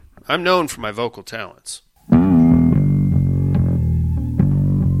I'm known for my vocal talents.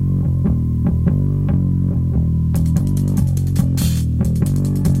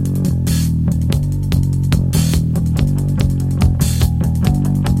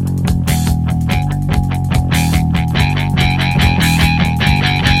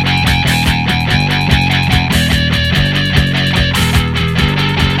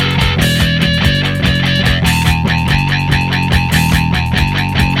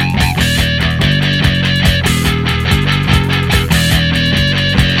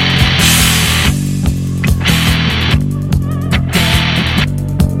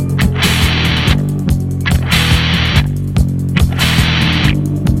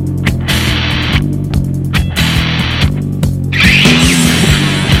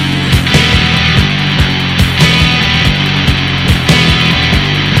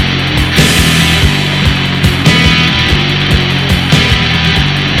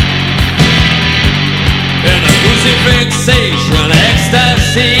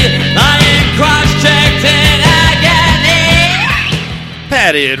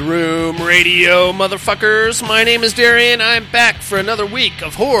 Padded Room Radio, motherfuckers. My name is Darian. I'm back for another week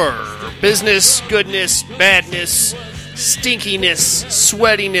of horror, business, goodness, badness, stinkiness,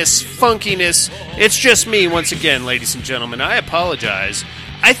 sweatiness, funkiness. It's just me once again, ladies and gentlemen. I apologize.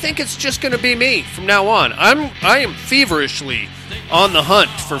 I think it's just going to be me from now on. I am feverishly on the hunt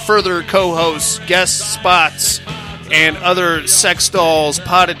for further co-hosts, guest spots, and other sex dolls,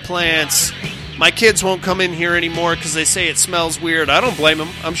 potted plants. My kids won't come in here anymore because they say it smells weird. I don't blame them.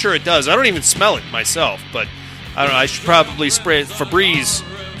 I'm sure it does. I don't even smell it myself, but I don't know. I should probably spray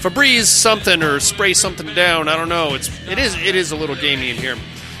Febreze something or spray something down. I don't know. It is a little gamey in here.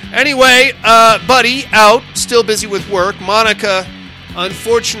 Anyway, Buddy out, still busy with work. Monica,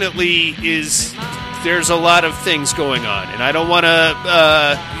 unfortunately, there's a lot of things going on, and I don't want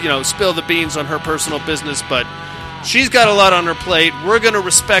to spill the beans on her personal business, but she's got a lot on her plate. We're going to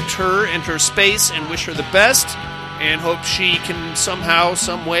respect her and her space and wish her the best and hope she can somehow,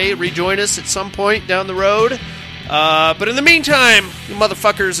 some way rejoin us at some point down the road. But in the meantime, you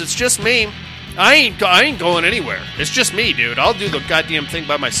motherfuckers, it's just me. I ain't going anywhere. It's just me, dude. I'll do the goddamn thing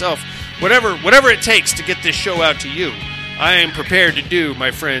by myself. Whatever it takes to get this show out to you, I am prepared to do,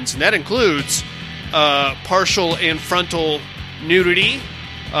 my friends. And that includes partial and frontal nudity.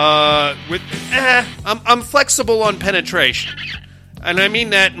 I'm flexible on penetration, and I mean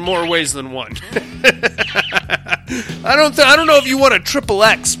that in more ways than one. I don't know if you want a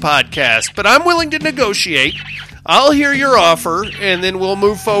XXX podcast, but I'm willing to negotiate. I'll hear your offer, and then we'll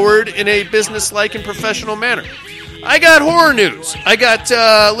move forward in a business-like and professional manner. I got horror news. I got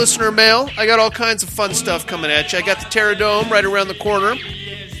listener mail. I got all kinds of fun stuff coming at you. I got the Terror Dome right around the corner.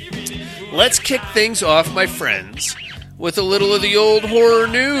 Let's kick things off, my friends, with a little of the old horror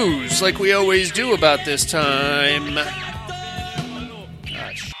news, like we always do about this time.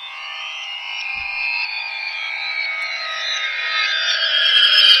 Gosh.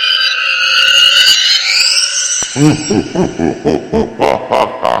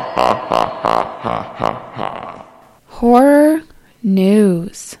 Horror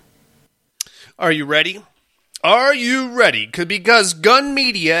news. Are you ready? Are you ready? Because Gun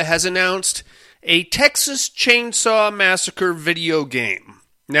Media has announced a Texas Chainsaw Massacre video game.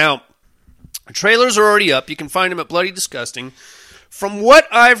 Now, trailers are already up. You can find them at Bloody Disgusting. From what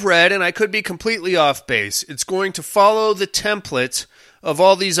I've read, and I could be completely off base, it's going to follow the template of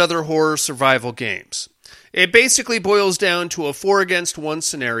all these other horror survival games. It basically boils down to a 4-against-1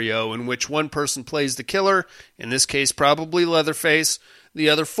 scenario in which one person plays the killer, in this case probably Leatherface. The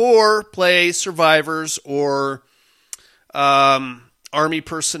other 4 play survivors or army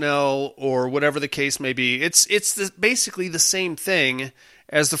personnel or whatever the case may be. It's basically the same thing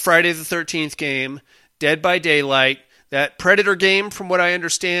as the Friday the 13th game, Dead by Daylight, that Predator game from what I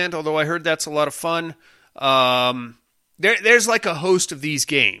understand, although I heard that's a lot of fun. There's like a host of these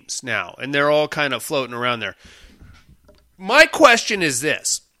games now, and they're all kind of floating around there. My question is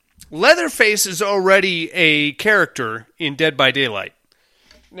this. Leatherface is already a character in Dead by Daylight.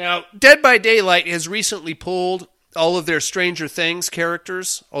 Now, Dead by Daylight has recently pulled all of their Stranger Things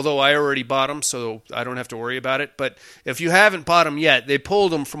characters, although I already bought them, so I don't have to worry about it. But if you haven't bought them yet, they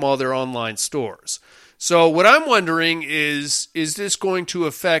pulled them from all their online stores. So what I'm wondering is this going to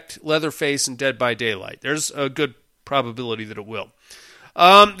affect Leatherface and Dead by Daylight? There's a good probability that it will.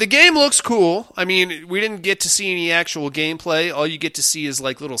 The game looks cool. I mean, we didn't get to see any actual gameplay. All you get to see is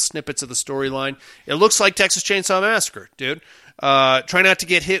like little snippets of the storyline. It looks like Texas Chainsaw Massacre, dude. Try not to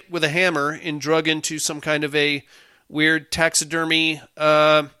get hit with a hammer and drug into some kind of a weird taxidermy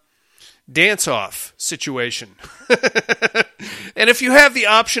dance-off situation. And if you have the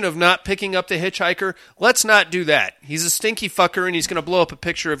option of not picking up the hitchhiker, let's not do that. He's a stinky fucker, and he's going to blow up a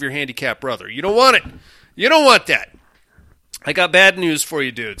picture of your handicapped brother. You don't want it. You don't want that. I got bad news for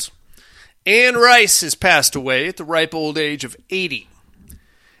you, dudes. Anne Rice has passed away at the ripe old age of 80.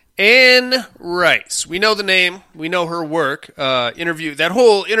 Anne Rice. We know the name. We know her work. That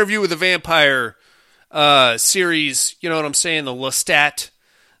whole Interview with a Vampire series, you know what I'm saying? The Lestat,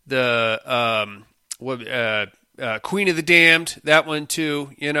 the Queen of the Damned, that one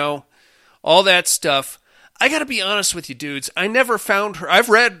too, you know, all that stuff. I got to be honest with you, dudes. I never found her. I've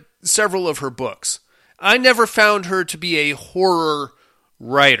read several of her books. I never found her to be a horror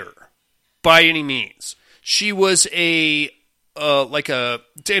writer by any means. She was in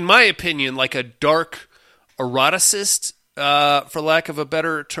my opinion, like a dark eroticist, for lack of a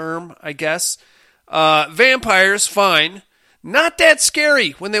better term, I guess. Vampires, fine. Not that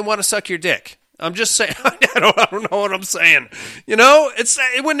scary when they want to suck your dick. I'm just saying. I don't know what I'm saying. You know, it's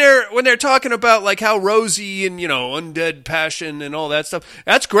when they're talking about like how rosy and, you know, undead passion and all that stuff.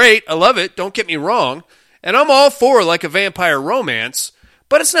 That's great. I love it. Don't get me wrong. And I'm all for like a vampire romance,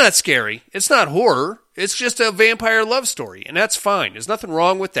 but it's not scary. It's not horror. It's just a vampire love story, and that's fine. There's nothing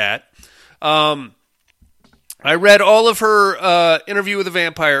wrong with that. I read all of her Interview with a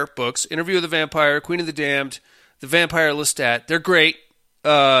Vampire books, Interview with a Vampire, Queen of the Damned, The Vampire Lestat. They're great.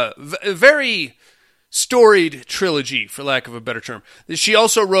 Very storied trilogy, for lack of a better term. She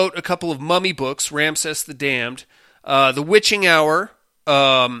also wrote a couple of mummy books, Ramses the Damned, The Witching Hour.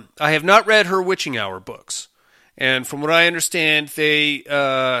 I have not read her Witching Hour books, and from what I understand,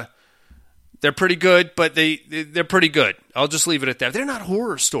 they're pretty good, but they're pretty good. I'll just leave it at that. They're not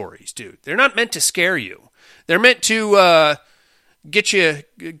horror stories, dude. They're not meant to scare you. They're meant to get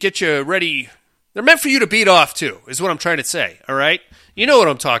you ready. They're meant for you to beat off too, is what I'm trying to say. All right, you know what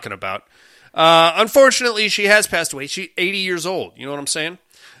I'm talking about. Unfortunately, she has passed away. She's 80 years old. You know what I'm saying?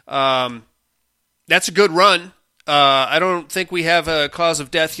 That's a good run. I don't think we have a cause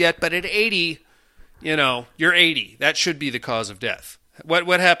of death yet, but at 80, you know, you're 80. That should be the cause of death.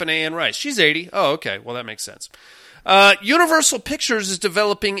 What happened to Anne Rice? She's 80. Oh, okay. Well, that makes sense. Universal Pictures is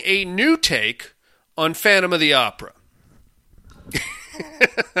developing a new take on Phantom of the Opera.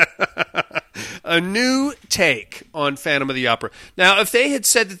 A new take on Phantom of the Opera. Now, if they had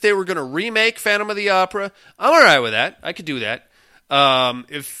said that they were going to remake Phantom of the Opera, I'm all right with that. I could do that.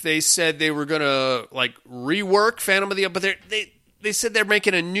 If they said they were going to like rework Phantom of the Opera, but they said they're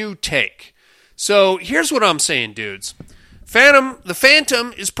making a new take. So here's what I'm saying, dudes. The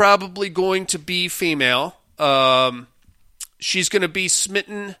Phantom is probably going to be female. She's going to be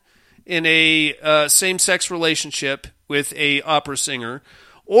smitten in a same-sex relationship with a opera singer,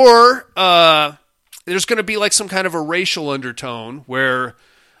 or there's going to be like some kind of a racial undertone where,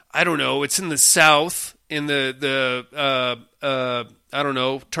 I don't know, it's in the South in the I don't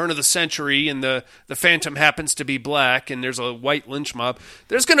know, turn of the century, and the Phantom happens to be black, and there's a white lynch mob.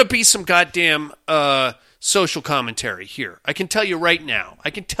 There's going to be some goddamn social commentary here. I can tell you right now.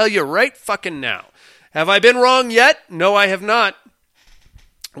 I can tell you right fucking now. Have I been wrong yet? No, I have not.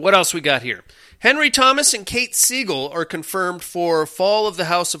 What else we got here? Henry Thomas and Kate Siegel are confirmed for Fall of the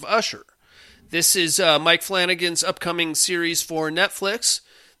House of Usher. This is Mike Flanagan's upcoming series for Netflix.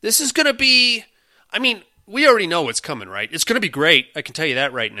 This is going to be, I mean, we already know what's coming, right? It's going to be great. I can tell you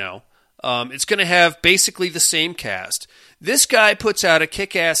that right now. It's going to have basically the same cast. This guy puts out a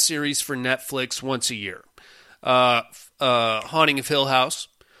kick-ass series for Netflix once a year. Haunting of Hill House,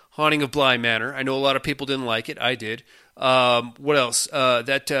 Haunting of Bly Manor. I know a lot of people didn't like it. I did. What else?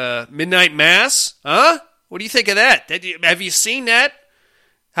 That Midnight Mass? Huh? What do you think of that? Have you seen that?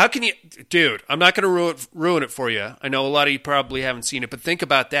 How can you... Dude, I'm not going to ruin it for you. I know a lot of you probably haven't seen it, but think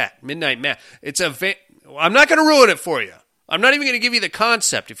about that. Midnight Mass. I'm not going to ruin it for you. I'm not even going to give you the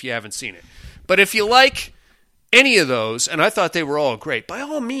concept if you haven't seen it. But if you like any of those, and I thought they were all great, by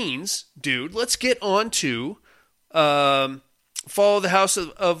all means, dude, let's get on to Fall of the House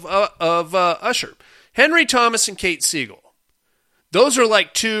of Usher. Henry Thomas and Kate Siegel. Those are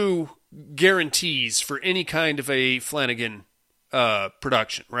like two guarantees for any kind of a Flanagan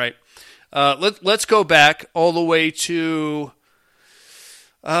production, right? Let's go back all the way to...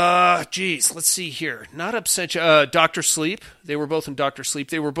 let's see here. Not Absentia, Dr. Sleep. They were both in Dr. Sleep.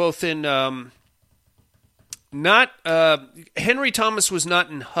 They were both in, Henry Thomas was not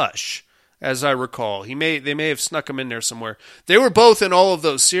in Hush, as I recall. They may have snuck him in there somewhere. They were both in all of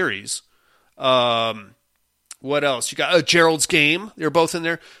those series. What else? You got Gerald's Game. They were both in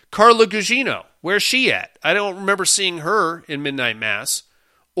there. Carla Gugino. Where's she at? I don't remember seeing her in Midnight Mass.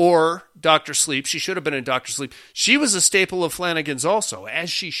 or Dr. Sleep. She should have been in Dr. Sleep. She was a staple of Flanagan's also,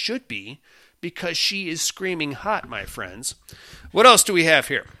 as she should be, because she is screaming hot, my friends. What else do we have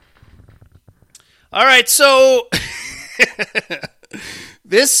here? All right, so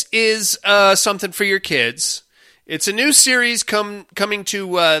this is something for your kids. It's a new series coming to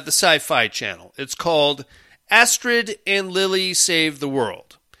the Sci-Fi Channel. It's called Astrid and Lily Save the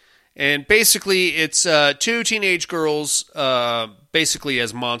World. And basically, it's two teenage girls, basically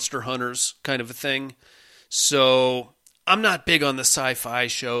as monster hunters kind of a thing. So, I'm not big on the sci-fi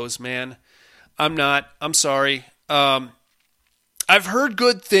shows, man. I'm not. I'm sorry. I've heard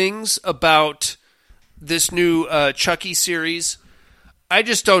good things about this new Chucky series. I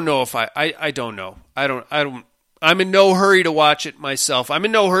just don't know if I don't know. I'm in no hurry to watch it myself. I'm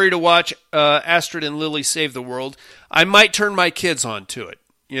in no hurry to watch Astrid and Lily Save the World. I might turn my kids on to it,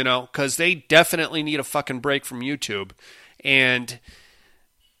 you know, because they definitely need a fucking break from YouTube. And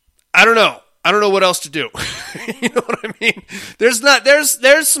I don't know. I don't know what else to do. You know what I mean?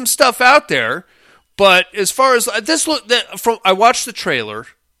 There's some stuff out there, but as far as I watched the trailer.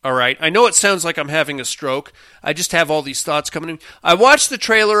 All right. I know it sounds like I'm having a stroke. I just have all these thoughts coming in. I watched the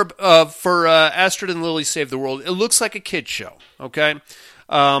trailer for Astrid and Lily Save the World. It looks like a kid's show. Okay.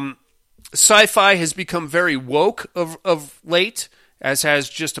 Sci-fi has become very woke of late, as has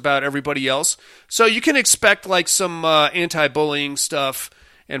just about everybody else. So you can expect like some anti-bullying stuff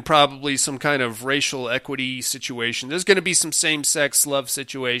and probably some kind of racial equity situation. There's going to be some same-sex love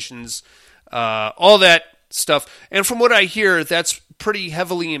situations, all that stuff. And from what I hear, that's pretty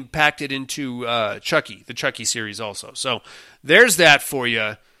heavily impacted into Chucky, the Chucky series also. So there's that for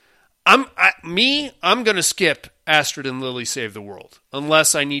you. I'm going to skip Astrid and Lily Save the World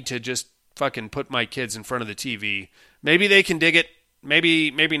unless I need to just fucking put my kids in front of the TV. Maybe they can dig it.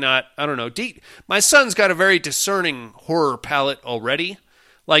 Maybe not. I don't know. My son's got a very discerning horror palette already.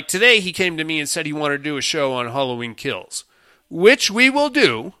 Like today, he came to me and said he wanted to do a show on Halloween Kills, which we will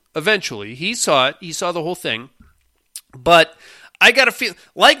do eventually. He saw it. He saw the whole thing. But I got to feel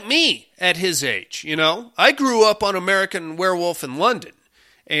like me at his age, you know. I grew up on American Werewolf in London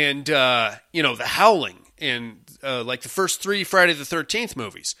and, The Howling and like the first 3 Friday the 13th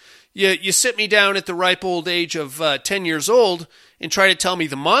movies. You sit me down at the ripe old age of 10 years old and try to tell me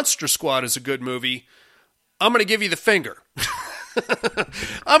The Monster Squad is a good movie, I'm going to give you the finger.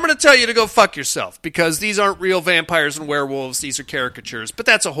 I'm going to tell you to go fuck yourself because these aren't real vampires and werewolves. These are caricatures. But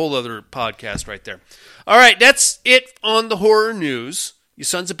that's a whole other podcast right there. All right, that's it on the horror news, you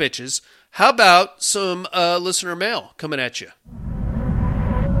sons of bitches. How about some listener mail coming at you?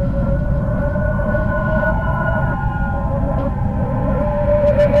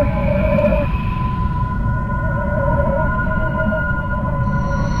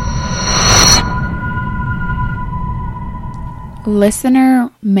 Listener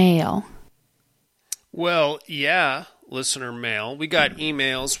mail. Well, yeah, listener mail. We got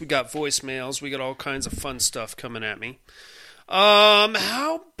emails, we got voicemails, we got all kinds of fun stuff coming at me.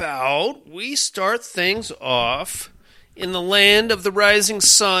 How about we start things off in the land of the rising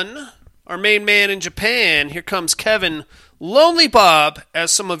sun? Our main man in Japan. Here comes Kevin Lonely Bob,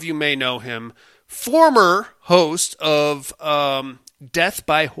 as some of you may know him, former host of Death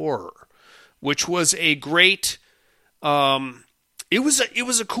by Horror, which was a great. It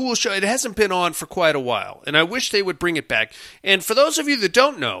was a cool show. It hasn't been on for quite a while, and I wish they would bring it back. And for those of you that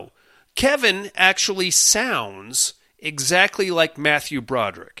don't know, Kevin actually sounds exactly like Matthew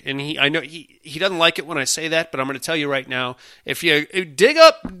Broderick. And I know he doesn't like it when I say that, but I'm going to tell you right now, if you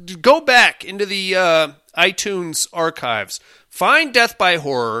go back into the iTunes archives, find Death by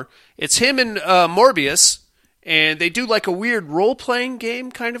Horror. It's him and Morbius, and they do like a weird role-playing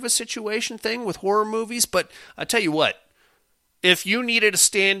game kind of a situation thing with horror movies. But I tell you what, if you needed a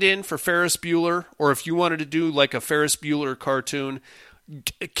stand-in for Ferris Bueller, or if you wanted to do like a Ferris Bueller cartoon,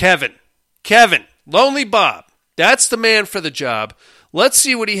 Kevin, Lonely Bob, that's the man for the job. Let's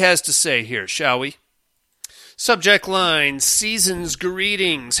see what he has to say here, shall we? Subject line, Season's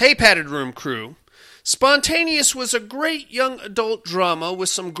Greetings. Hey, Padded Room crew. Spontaneous was a great young adult drama with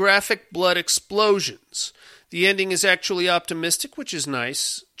some graphic blood explosions. The ending is actually optimistic, which is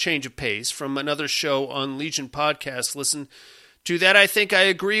nice. Change of pace from another show on Legion Podcast. Listen to that, I think I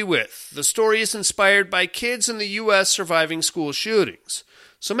agree with. The story is inspired by kids in the U.S. surviving school shootings.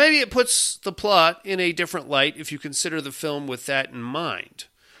 So maybe it puts the plot in a different light if you consider the film with that in mind.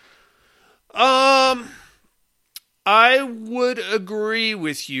 I would agree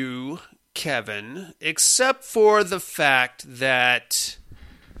with you, Kevin, except for the fact that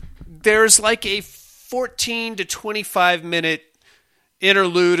there's like a 14 to 25 minute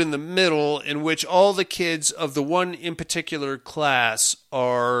interlude in the middle in which all the kids of the one in particular class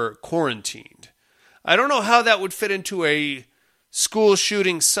are quarantined. I don't know how that would fit into a school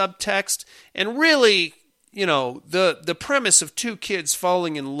shooting subtext, and really, the premise of two kids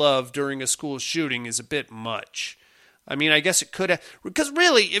falling in love during a school shooting is a bit much. I mean, I guess it could have, because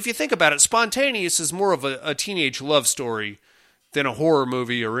really, if you think about it, Spontaneous is more of a teenage love story than a horror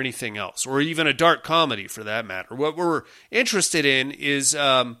movie or anything else, or even a dark comedy for that matter. What we're interested in is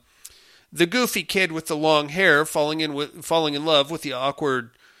the goofy kid with the long hair falling in love with the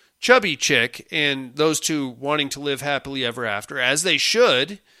awkward chubby chick, and those two wanting to live happily ever after, as they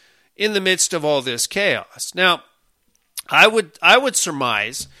should, in the midst of all this chaos. Now, I would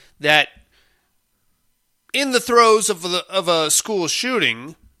surmise that in the throes of a school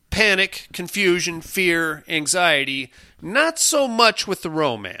shooting, panic, confusion, fear, anxiety, not so much with the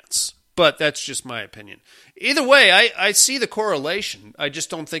romance, but that's just my opinion. Either way, I see the correlation. I just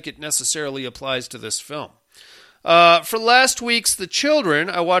don't think it necessarily applies to this film. For last week's The Children,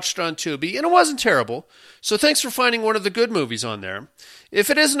 I watched it on Tubi, and it wasn't terrible, so thanks for finding one of the good movies on there. If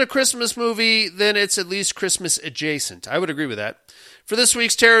it isn't a Christmas movie, then it's at least Christmas adjacent. I would agree with that. For this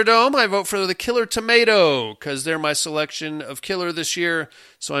week's Terror Dome, I vote for the Killer Tomato, because they're my selection of killer this year,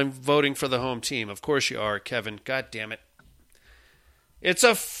 so I'm voting for the home team. Of course you are, Kevin. God damn it. It's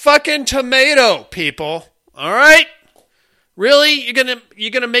a fucking tomato, people. All right? Really?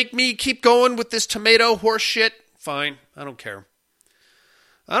 You're gonna make me keep going with this tomato horse shit? Fine. I don't care.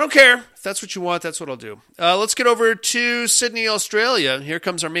 If that's what you want, that's what I'll do. Let's get over to Sydney, Australia. Here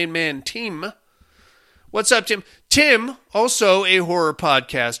comes our main man, Tim. What's up, Tim? Tim, also a horror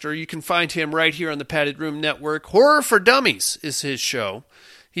podcaster. You can find him right here on the Padded Room Network. Horror for Dummies is his show.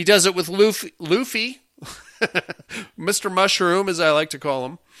 He does it with Luffy, Mr. Mushroom, as I like to call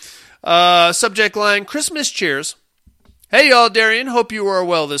him. Subject line, Christmas cheers. Hey, y'all, Darian. Hope you are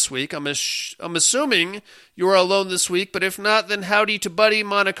well this week. I'm assuming you are alone this week, but if not, then howdy to Buddy,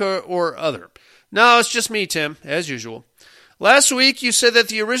 Monica, or other. No, it's just me, Tim, as usual. Last week, you said that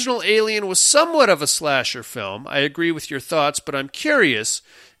the original Alien was somewhat of a slasher film. I agree with your thoughts, but I'm curious,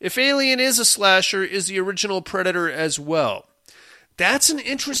 if Alien is a slasher, is the original Predator as well? That's an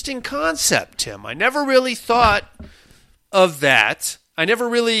interesting concept, Tim. I never really thought of that. I never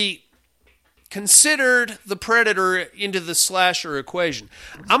really considered the Predator into the slasher equation.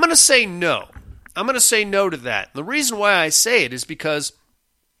 I'm going to say no. I'm going to say no to that. The reason why I say it is because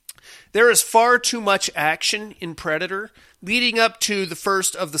there is far too much action in Predator leading up to the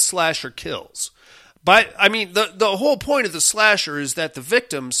first of the slasher kills. But, I mean, the whole point of the slasher is that the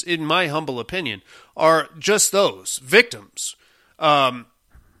victims, in my humble opinion, are just those, victims.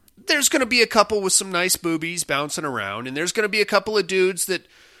 There's going to be a couple with some nice boobies bouncing around, and there's going to be a couple of dudes that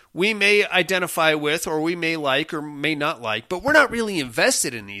we may identify with, or we may like, or may not like, but we're not really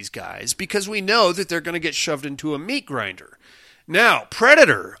invested in these guys because we know that they're going to get shoved into a meat grinder. Now,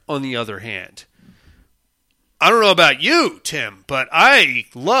 Predator, on the other hand, I don't know about you, Tim, but I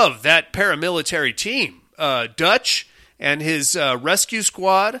love that paramilitary team. Dutch and his rescue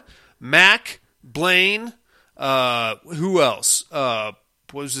squad, Mac, Blaine, who else? What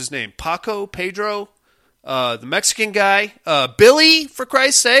was his name? Pedro? The Mexican guy, Billy, for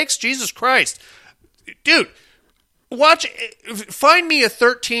Christ's sakes, Jesus Christ. Dude, find me a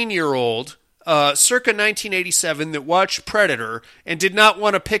 13-year-old, circa 1987 that watched Predator and did not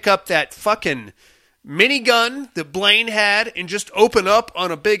want to pick up that fucking minigun that Blaine had and just open up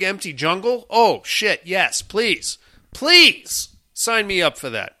on a big empty jungle. Oh, shit, yes, please. Please sign me up for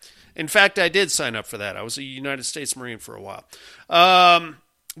that. In fact, I did sign up for that. I was a United States Marine for a while.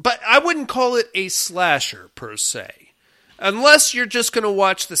 But I wouldn't call it a slasher, per se. Unless you're just going to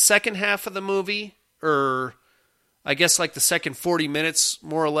watch the second half of the movie, or I guess like the second 40 minutes,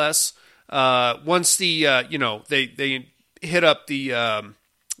 more or less. Once the, they hit up the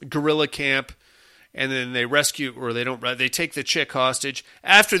guerrilla camp, and then they rescue, or they take the chick hostage.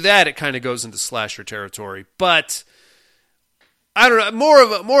 After that, it kind of goes into slasher territory. But I don't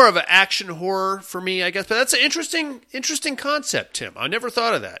know, more of an action horror for me, I guess. But that's an interesting concept, Tim. I never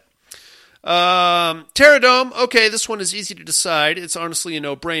thought of that. Terradome, okay, this one is easy to decide. It's honestly a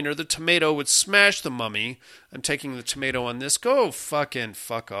no-brainer. The tomato would smash the Mummy. I'm taking the tomato on this. Go fuck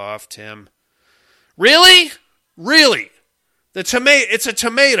off, Tim. Really? It's a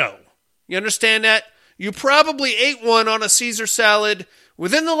tomato. You understand that? You probably ate one on a Caesar salad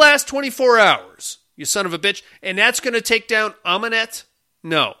within the last 24 hours. You son of a bitch. And that's going to take down Amanette?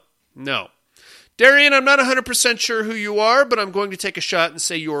 No. Darian, I'm not 100% sure who you are, but I'm going to take a shot and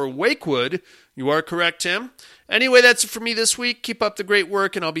say you're Wakewood. You are correct, Tim. Anyway, that's it for me this week. Keep up the great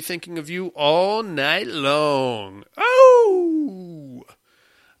work, and I'll be thinking of you all night long. Oh!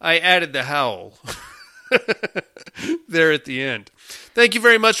 I added the howl there at the end. Thank you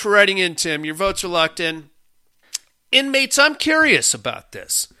very much for writing in, Tim. Your votes are locked in. Inmates, I'm curious about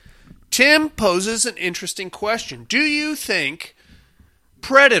this. Tim poses an interesting question. Do you think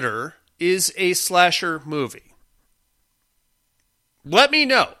Predator is a slasher movie? Let me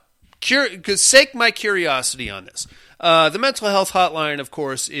know. Because sake my curiosity on this. The mental health hotline, of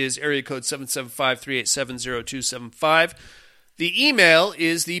course, is area code 775-387-0275. The email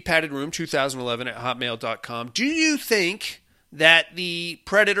is thepaddedroom2011 at hotmail.com. Do you think that The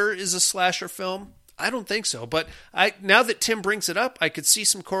Predator is a slasher film? I don't think so, but now that Tim brings it up, I could see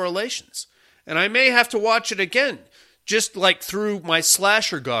some correlations. And I may have to watch it again, just like through my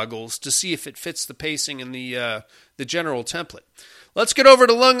slasher goggles to see if it fits the pacing and the general template. Let's get over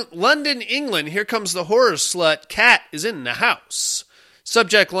to London, England. Here comes the horror slut. Kat is in the house.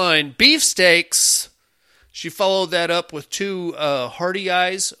 Subject line, beefsteaks. She followed that up with two hearty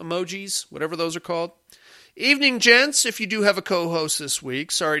eyes emojis, whatever those are called. Evening, gents. If you do have a co-host this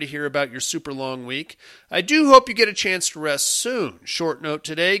week, sorry to hear about your super long week. I do hope you get a chance to rest soon. Short note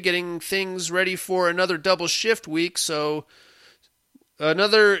today, getting things ready for another double shift week soon,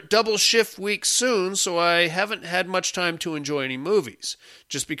 so I haven't had much time to enjoy any movies.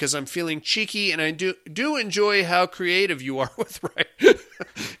 Just because I'm feeling cheeky, and I do enjoy how creative you are with writing.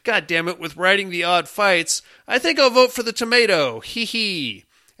 God damn it, with writing the odd fights. I think I'll vote for the tomato. Hee hee.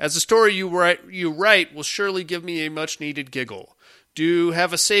 As the story you write will surely give me a much-needed giggle. Do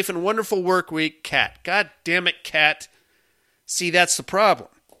have a safe and wonderful work week, Kat. God damn it, Kat. See, that's the problem.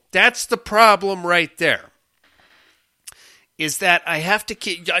 That's the problem right there. Is that I have to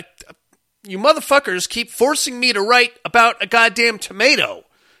keep... you motherfuckers keep forcing me to write about a goddamn tomato.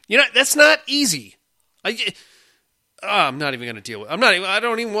 You know, that's not easy. I'm not even going to deal with it. I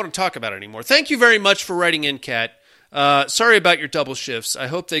don't even want to talk about it anymore. Thank you very much for writing in, Kat. Sorry about your double shifts. I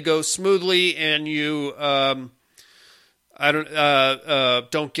hope they go smoothly and you don't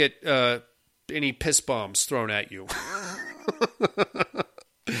get any piss bombs thrown at you.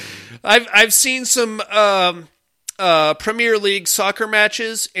 I've seen some Premier League soccer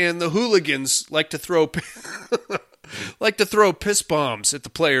matches, and the hooligans like to throw piss bombs at the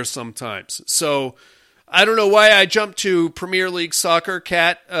players sometimes. So I don't know why I jumped to Premier League soccer,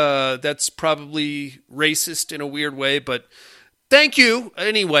 Kat. That's probably racist in a weird way, but thank you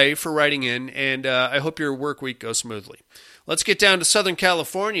anyway for writing in, and I hope your work week goes smoothly. Let's get down to Southern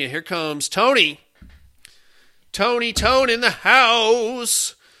California. Here comes Tony. Tone in the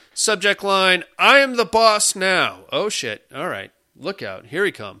house. Subject line, I am the boss now. Oh, shit. All right. Look out. Here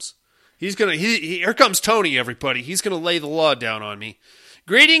he comes. Here comes Tony, everybody. He's going to lay the law down on me.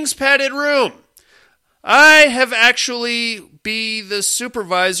 Greetings, padded room. I have actually been the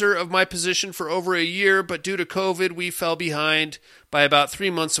supervisor of my position for over a year, but due to COVID, we fell behind by about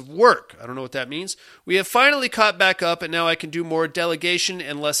 3 months of work. I don't know what that means. We have finally caught back up, and now I can do more delegation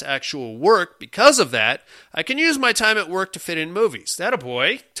and less actual work. Because of that, I can use my time at work to fit in movies. That a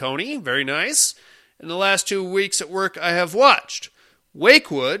boy, Tony, very nice. In the last 2 weeks at work, I have watched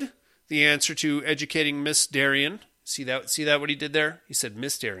Wakewood, the answer to Educating Miss Darien. See that what he did there? He said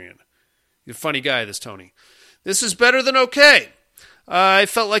Miss Darien. You're a funny guy, this Tony. This is better than okay. I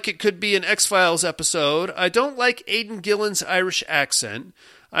felt like it could be an X-Files episode. I don't like Aidan Gillen's Irish accent.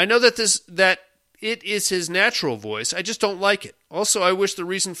 I know that it is his natural voice. I just don't like it. Also, I wish the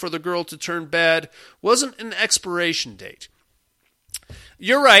reason for the girl to turn bad wasn't an expiration date.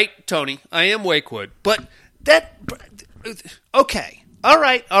 You're right, Tony. I am Wakewood. But that... Okay. All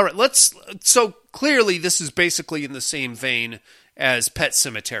right. So clearly this is basically in the same vein as Pet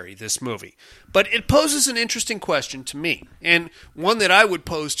Sematary, this movie. But it poses an interesting question to me, and one that I would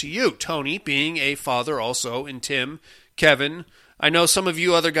pose to you, Tony, being a father also, and Tim, Kevin. I know some of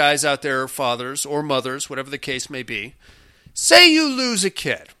you other guys out there are fathers or mothers, whatever the case may be. Say you lose a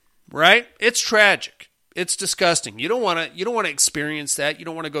kid, right? It's tragic. It's disgusting. You don't want to experience that. You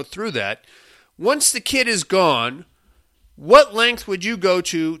don't want to go through that. Once the kid is gone, what length would you go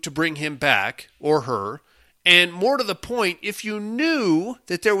to bring him back, or her? And more to the point, if you knew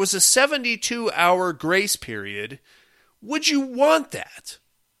that there was a 72-hour grace period, would you want that?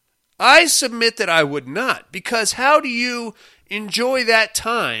 I submit that I would not, because how do you enjoy that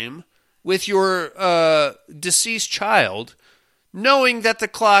time with your deceased child knowing that the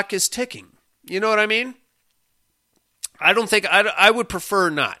clock is ticking? You know what I mean? I would prefer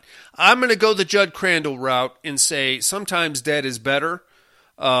not. I'm going to go the Judd Crandall route and say sometimes dead is better.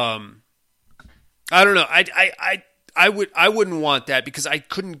 I don't know. I wouldn't want that, because I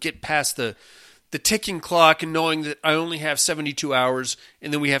couldn't get past the ticking clock and knowing that I only have 72 hours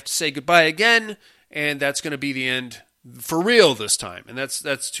and then we have to say goodbye again, and that's going to be the end For real this time, and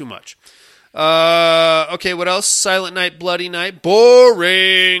that's too much. Okay, what else? Silent Night, Bloody Night.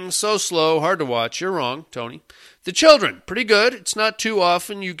 Boring. So slow, hard to watch. You're wrong, Tony. The Children, pretty good. It's not too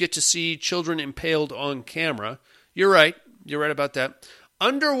often you get to see children impaled on camera. You're right. You're right about that.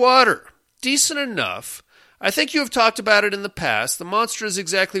 Underwater, decent enough. I think you have talked about it in the past. The monster is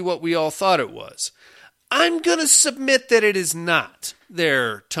exactly what we all thought it was. I'm going to submit that it is not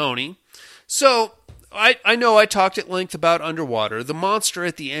there, Tony. So, I know I talked at length about Underwater. The monster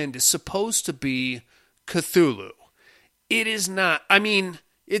at the end is supposed to be Cthulhu. It is not. I mean,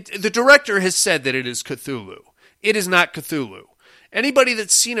 the director has said that it is Cthulhu. It is not Cthulhu. Anybody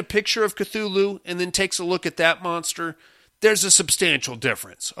that's seen a picture of Cthulhu and then takes a look at that monster, there's a substantial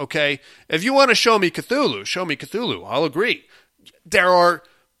difference, okay? If you want to show me Cthulhu, I'll agree. There are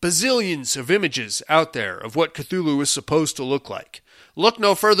bazillions of images out there of what Cthulhu is supposed to look like. Look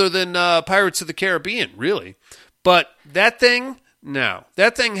no further than Pirates of the Caribbean, really. But that thing, no.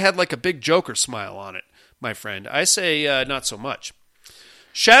 That thing had like a big Joker smile on it, my friend. I say not so much.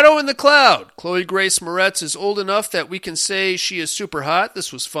 Shadow in the Cloud. Chloe Grace Moretz is old enough that we can say she is super hot.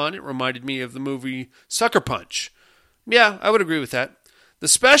 This was fun. It reminded me of the movie Sucker Punch. Yeah, I would agree with that. The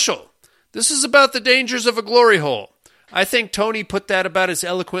Special. This is about the dangers of a glory hole. I think Tony put that about as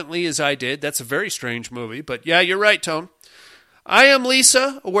eloquently as I did. That's a very strange movie, but yeah, you're right, Tone. I Am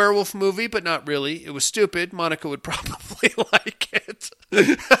Lisa, a werewolf movie, but not really. It was stupid. Monica would probably like it.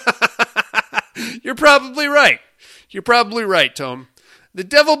 You're probably right. You're probably right, Tone. The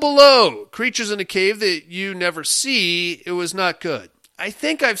Devil Below, creatures in a cave that you never see. It was not good. I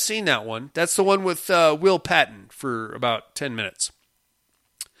think I've seen that one. That's the one with Will Patton for about 10 minutes.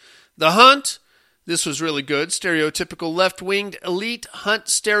 The Hunt, this was really good. Stereotypical left-winged elite. Hunt,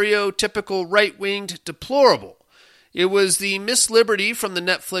 stereotypical right-winged deplorable. It was the Miss Liberty from the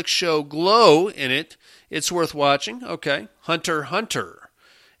Netflix show Glow in it. It's worth watching. Okay. Hunter, Hunter.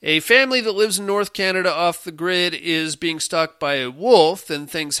 A family that lives in North Canada off the grid is being stalked by a wolf, and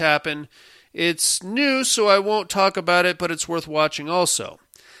things happen. It's new, so I won't talk about it, but it's worth watching also.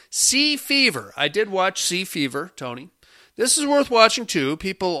 Sea Fever. I did watch Sea Fever, Tony. This is worth watching too.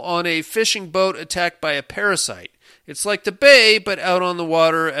 People on a fishing boat attacked by a parasite. It's like The Bay, but out on the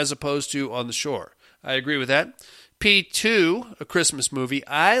water as opposed to on the shore. I agree with that. P2, a Christmas movie.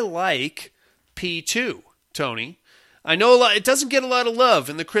 I like P2, Tony. I know it doesn't get a lot of love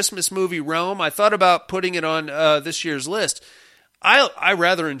in the Christmas movie realm. I thought about putting it on this year's list. I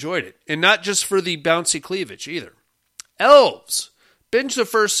rather enjoyed it, and not just for the bouncy cleavage either. Elves. Binge the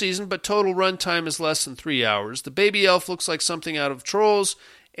first season, but total runtime is less than 3 hours. The baby elf looks like something out of Trolls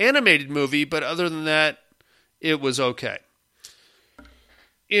animated movie, but other than that, it was okay.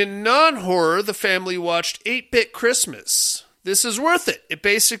 In non-horror, the family watched 8-Bit Christmas. This is worth it.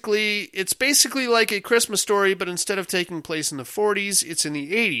 It's basically like a Christmas Story, but instead of taking place in the 40s, it's in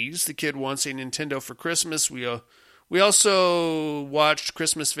the 80s. The kid wants a Nintendo for Christmas. We also watched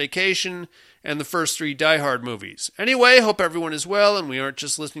Christmas Vacation and the first 3 Die Hard movies. Anyway, hope everyone is well and we aren't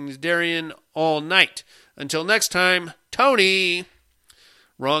just listening to Darian all night. Until next time, Tony.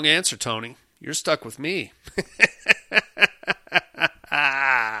 Wrong answer, Tony. You're stuck with me.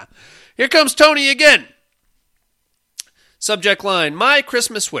 Here comes Tony again. Subject line, my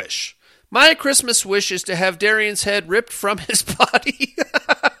Christmas wish. My Christmas wish is to have Darian's head ripped from his body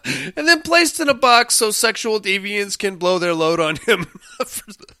and then placed in a box so sexual deviants can blow their load on him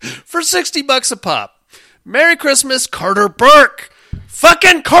for $60 a pop. Merry Christmas, Carter Burke.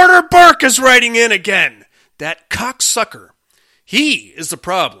 Fucking Carter Burke is writing in again. That cocksucker. He is the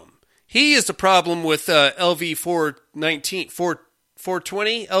problem. He is the problem with LV419,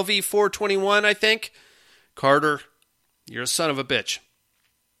 420, LV421, I think. Carter, you're a son of a bitch.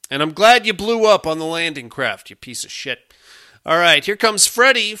 And I'm glad you blew up on the landing craft, you piece of shit. All right, here comes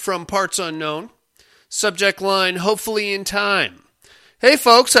Freddie from Parts Unknown. Subject line, hopefully in time. Hey,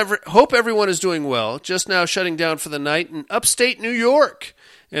 folks, I hope everyone is doing well. Just now shutting down for the night in upstate New York.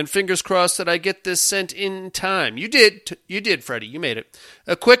 And fingers crossed that I get this sent in time. You did, Freddie. You made it.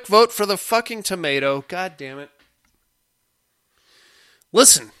 A quick vote for the fucking tomato. God damn it.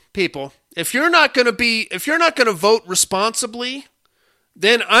 Listen, people, if you're not going to vote responsibly,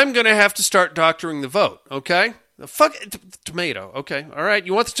 then I'm going to have to start doctoring the vote, okay? The tomato, okay. All right,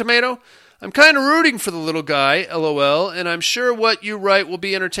 you want the tomato? I'm kind of rooting for the little guy, LOL, and I'm sure what you write will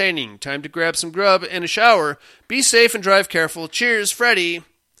be entertaining. Time to grab some grub and a shower. Be safe and drive careful. Cheers, Freddie.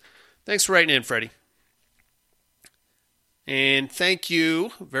 Thanks for writing in, Freddie. And thank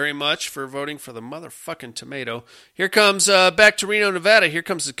you very much for voting for the motherfucking tomato. Here comes, back to Reno, Nevada. Here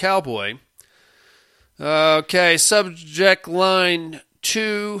comes the cowboy. Okay, subject line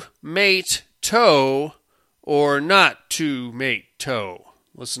 2, mate, toe, or not tomato.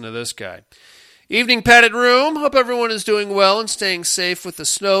 Listen to this guy. Evening padded room. Hope everyone is doing well and staying safe with the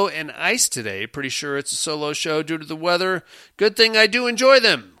snow and ice today. Pretty sure it's a solo show due to the weather. Good thing I do enjoy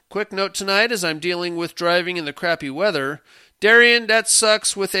them. Quick note tonight as I'm dealing with driving in the crappy weather. Darian, that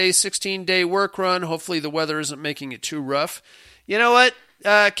sucks with a 16-day work run. Hopefully the weather isn't making it too rough. You know what,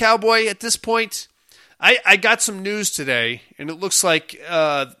 Cowboy, at this point, I got some news today, and it looks like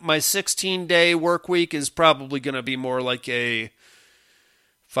my 16-day work week is probably going to be more like a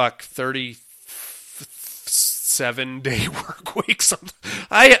 37-day work week.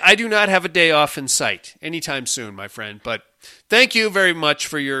 I do not have a day off in sight anytime soon, my friend, but thank you very much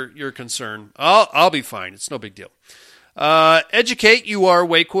for your concern. I'll be fine. It's no big deal. Educate, you are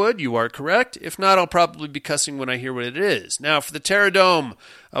Wakewood. You are correct. If not, I'll probably be cussing when I hear what it is. Now, for the Terradome,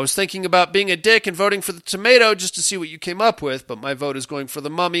 I was thinking about being a dick and voting for the tomato just to see what you came up with, but my vote is going for the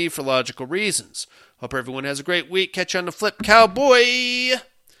mummy for logical reasons. Hope everyone has a great week. Catch you on the flip, Cowboy.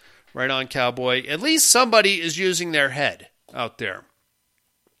 Right on, Cowboy. At least somebody is using their head out there.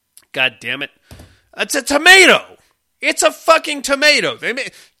 God damn it. It's a tomato. It's a fucking tomato.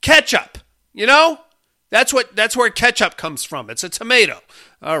 Ketchup, you know? That's where ketchup comes from. It's a tomato.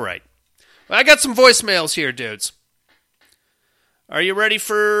 All right. Well, I got some voicemails here, dudes. Are you ready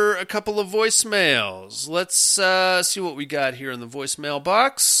for a couple of voicemails? Let's see what we got here in the voicemail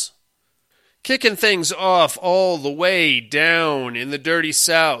box. Kicking things off all the way down in the dirty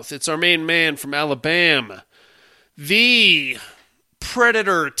South. It's our main man from Alabama. The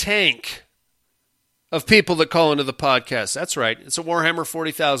Predator tank of people that call into the podcast. That's right. It's a Warhammer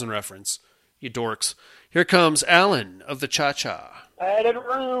 40,000 reference. You dorks. Here comes Alan of the Cha-Cha. Padded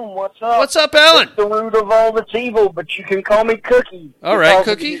room, what's up? What's up, Alan? It's the root of all that's evil, but you can call me Cookie. All right,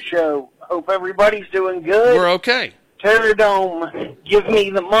 Cookie. Show. Hope everybody's doing good. We're okay. Terradome, give me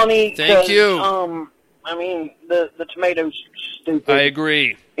the money. Thank you. I mean, the tomato's stupid. I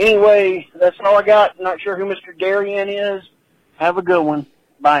agree. Anyway, that's all I got. Not sure who Mr. Darien is. Have a good one.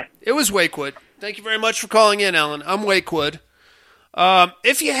 Bye. It was Wakewood. Thank you very much for calling in, Alan. I'm Wakewood.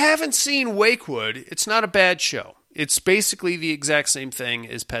 If you haven't seen Wakewood, it's not a bad show. It's basically the exact same thing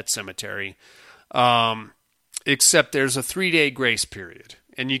as Pet Sematary, except there's a 3-day grace period,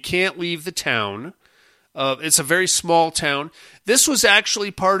 and you can't leave the town. It's a very small town. This was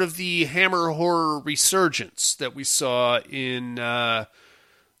actually part of the Hammer horror resurgence that we saw in the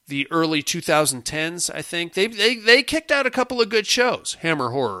early 2010s, I think. They kicked out a couple of good shows, Hammer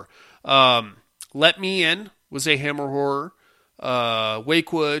horror. Let Me In was a Hammer horror.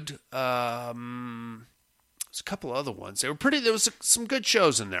 Wakewood, there's a couple other ones. There was some good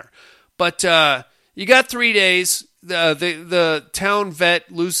shows in there, but you got 3 days. The town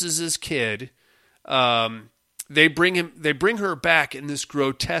vet loses his kid. They bring her back in this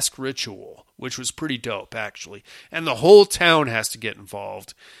grotesque ritual, which was pretty dope actually, and the whole town has to get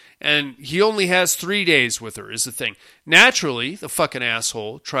involved. And he only has 3 days with her is the thing. Naturally, the fucking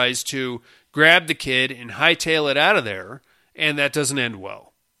asshole tries to grab the kid and hightail it out of there. And that doesn't end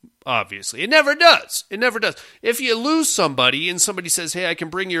well, obviously. It never does. It never does. If you lose somebody and somebody says, hey, I can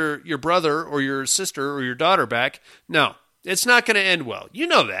bring your brother or your sister or your daughter back, no, it's not going to end well. You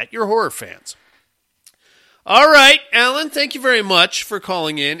know that. You're horror fans. All right, Alan, thank you very much for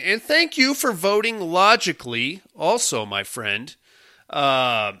calling in. And thank you for voting logically also, my friend.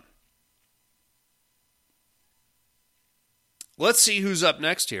 Let's see who's up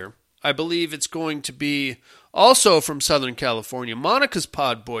next here. I believe it's going to be also from Southern California, Monica's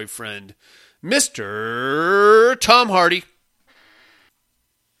pod boyfriend, Mr. Tom Hardy.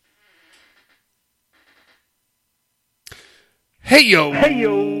 Hey, yo. Hey,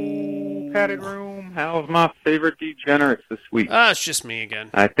 yo, padded room. How's my favorite degenerates this week? It's just me again.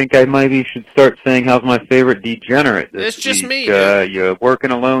 I think I maybe should start saying, how's my favorite degenerate this week? It's just me. You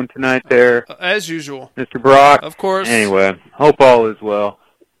working alone tonight there? As usual. Mr. Brock? Of course. Anyway, hope all is well.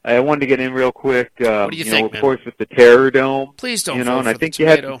 I wanted to get in real quick. What do you think, of man? course, with the Terradome. Please don't vote for and I the think you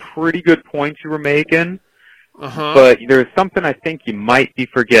had tomato. some pretty good points you were making. Uh-huh. But there's something I think you might be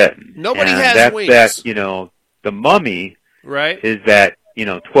forgetting. Nobody and has that's wings. That, the mummy Right? is that,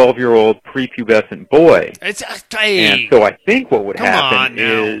 12-year-old prepubescent boy. It's And so I think what would Come on happen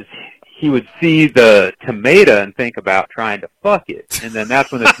now. is he would see the tomato and think about trying to fuck it, and then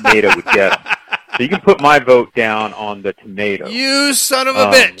that's when the tomato would get him. So you can put my vote down on the tomato. You son of a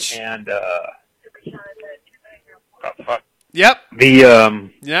bitch. And, fuck. Yep.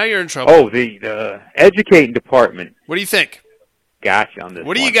 Now you're in trouble. The educating department. What do you think? Gotcha on this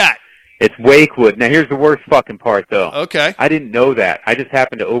What do one. you got? It's Wakewood. Now, here's the worst fucking part, though. Okay. I didn't know that. I just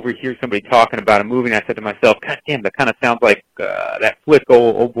happened to overhear somebody talking about a movie, and I said to myself, God damn, that kind of sounds like that flick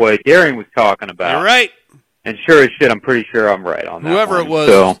old boy Darian was talking about. You're right. And sure as shit, I'm pretty sure I'm right on that Whoever one. it was,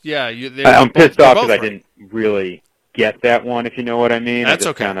 so, yeah. I'm pissed off because I didn't really get that one, if you know what I mean. That's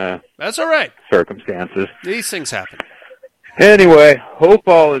okay. Kinda That's all right. Circumstances. These things happen. Anyway, hope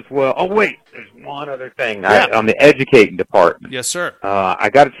all is well. Oh, wait, there's one other thing. Yeah. On the educating department. Yes, sir.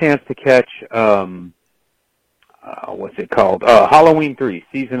 I got a chance to catch, what's it called? Halloween 3,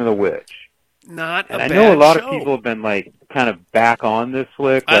 Season of the Witch. Not a and bad I know a lot show. of people have been, like, kind of back on this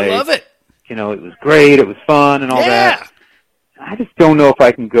flick. I like, love it. You know, it was great, it was fun and all that. I just don't know if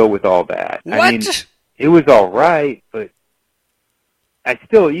I can go with all that. What? I mean, it was all right, but I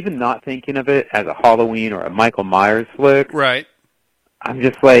still, even not thinking of it as a Halloween or a Michael Myers flick, right? I'm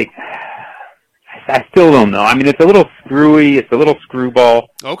just like, I still don't know. I mean, it's a little screwy, it's a little screwball.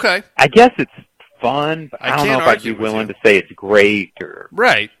 Okay. I guess it's fun, but I don't know if I'd be willing to say it's great or...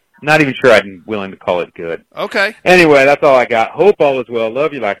 Right. Not even sure I'm willing to call it good. Okay. Anyway, that's all I got. Hope all is well.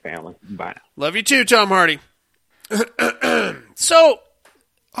 Love you like family. Bye now. Love you too, Tom Hardy. So,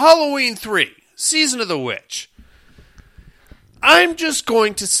 Halloween 3, Season of the Witch. I'm just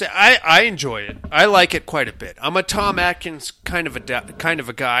going to say I enjoy it. I like it quite a bit. I'm a Tom Atkins kind of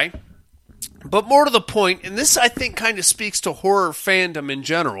a guy. But more to the point, and this I think kind of speaks to horror fandom in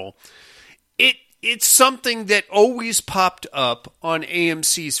general, it's something that always popped up on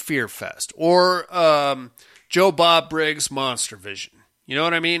AMC's Fear Fest or Joe Bob Briggs' Monster Vision. You know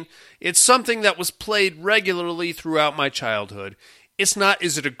what I mean? It's something that was played regularly throughout my childhood. It's not.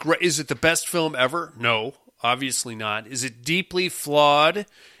 Is it the best film ever? No, obviously not. Is it deeply flawed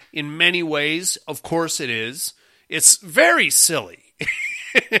in many ways? Of course it is. It's very silly.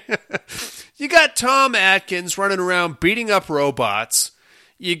 You got Tom Atkins running around beating up robots.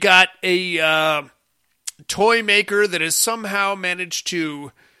 You got a toy maker that has somehow managed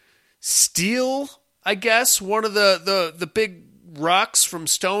to steal, I guess, one of the big rocks from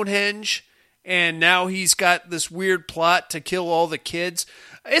Stonehenge, and now he's got this weird plot to kill all the kids.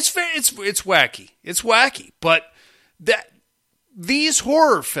 It's wacky. It's wacky, but these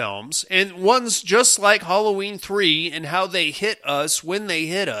horror films, and ones just like Halloween 3 and how they hit us when they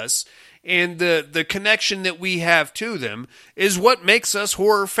hit us, and the connection that we have to them is what makes us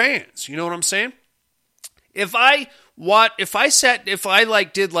horror fans. You know what I'm saying? If I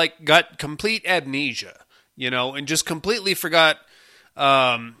got complete amnesia, you know, and just completely forgot,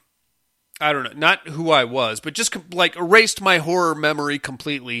 I don't know, not who I was, but just like erased my horror memory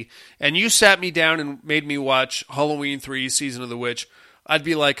completely, and you sat me down and made me watch Halloween 3, Season of the Witch, I'd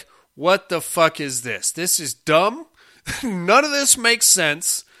be like, what the fuck is this? This is dumb. None of this makes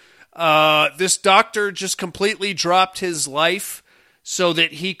sense. This doctor just completely dropped his life so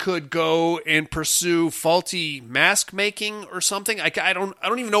that he could go and pursue faulty mask making or something. I don't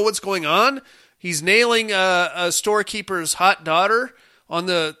even know what's going on. He's nailing a storekeeper's hot daughter on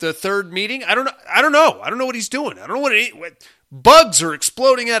the third meeting. I don't know. I don't know what he's doing. I don't know what bugs are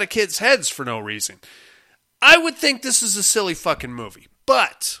exploding out of kids' heads for no reason. I would think this is a silly fucking movie,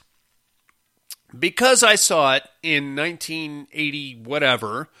 but because I saw it in 1980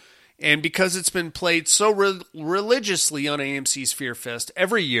 whatever, and because it's been played so religiously on AMC's Fear Fest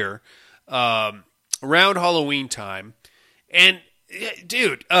every year around Halloween time, and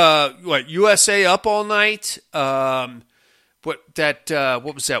dude, USA Up All Night? What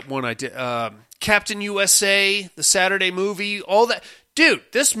was that one I did? Captain USA, the Saturday movie, all that. Dude,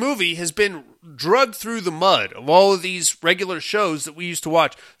 this movie has been drugged through the mud of all of these regular shows that we used to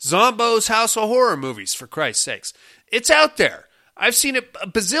watch. Zombo's House of Horror movies, for Christ's sakes. It's out there. I've seen it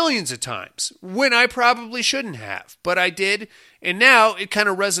bazillions of times when I probably shouldn't have, but I did, and now it kind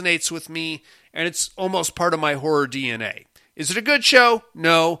of resonates with me, and it's almost part of my horror DNA. Is it a good show?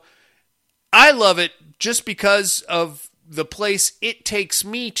 No. I love it just because of the place it takes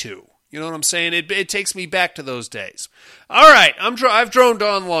me to. You know what I'm saying? It takes me back to those days. All right, I've droned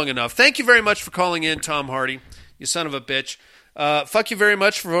on long enough. Thank you very much for calling in, Tom Hardy, you son of a bitch. Fuck you very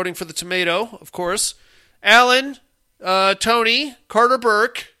much for voting for the tomato, of course. Alan, Tony, Carter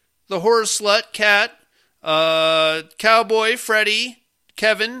Burke, the horror slut, Cat, Cowboy, Freddie,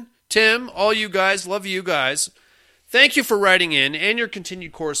 Kevin, Tim, all you guys, love you guys. Thank you for writing in and your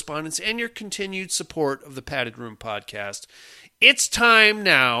continued correspondence and your continued support of the Padded Room podcast. It's time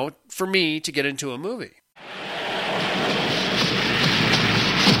now for me to get into a movie.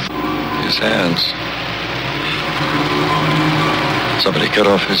 His hands. Somebody cut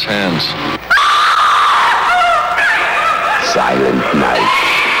off his hands. Silent Night,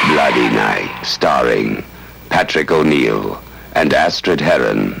 Bloody Night, starring Patrick O'Neill and Astrid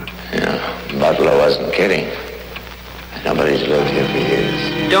Heron. Yeah, Butler wasn't kidding. Nobody's lived here for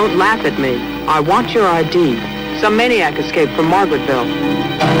years. Don't laugh at me. I want your ID. Some maniac escaped from Margaretville.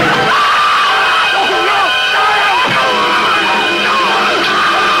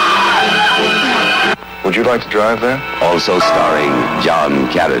 like to drive there? Also starring John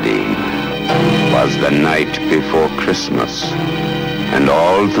Carradine, was the night before Christmas. And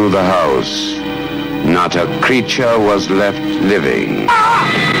all through the house, not a creature was left living.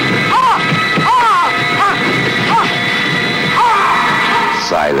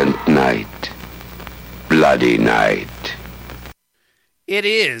 Silent night, bloody night. It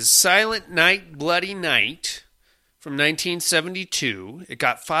is Silent Night, Bloody Night from 1972. It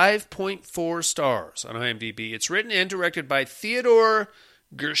got 5.4 stars on IMDb. It's written and directed by Theodore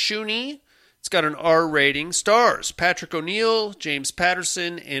Gershuni. It's got an R rating. Stars Patrick O'Neill, James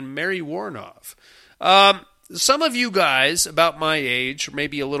Patterson, and Mary Warnoff. Some of you guys about my age, or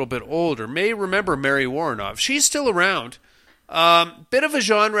maybe a little bit older, may remember Mary Warnoff. She's still around. Bit of a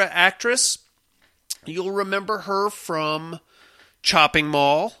genre actress. You'll remember her from Chopping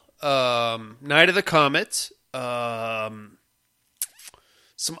Mall, Night of the Comet, some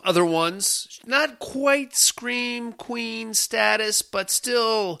other ones. Not quite Scream Queen status, but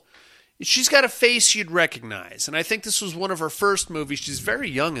still, she's got a face you'd recognize. And I think this was one of her first movies. She's very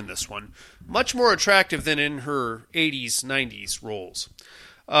young in this one. Much more attractive than in her 80s, 90s roles.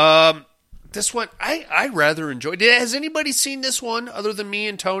 This one, I rather enjoyed it. Has anybody seen this one other than me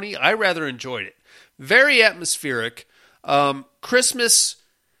and Tony? I rather enjoyed it. Very atmospheric. Christmas,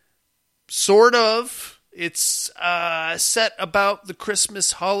 sort of. It's set about the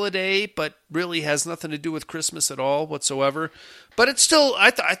Christmas holiday, but really has nothing to do with Christmas at all whatsoever. But it's still,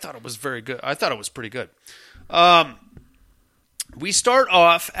 I thought it was very good. I thought it was pretty good. We start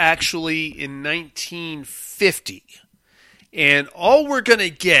off actually in 1950. And all we're going to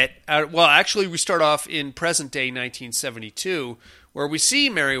get, we start off in present day 1972, where we see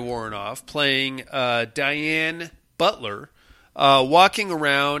Mary Warnoff playing Diane Butler, walking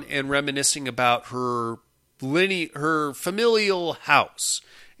around and reminiscing about her familial house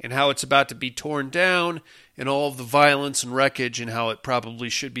and how it's about to be torn down and all of the violence and wreckage and how it probably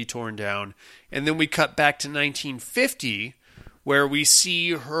should be torn down. And then we cut back to 1950, where we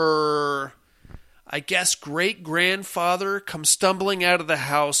see her, I guess, great-grandfather come stumbling out of the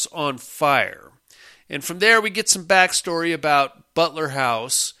house on fire. And from there we get some backstory about Butler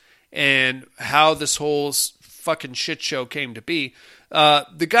House and how this whole fucking shit show came to be.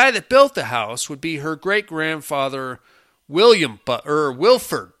 The guy that built the house would be her great-grandfather,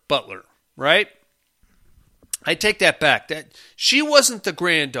 Wilford Butler, right? I take that back. That she wasn't the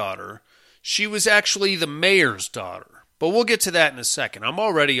granddaughter. She was actually the mayor's daughter. But we'll get to that in a second. I'm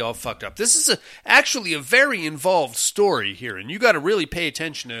already all fucked up. This is actually a very involved story here, and you got to really pay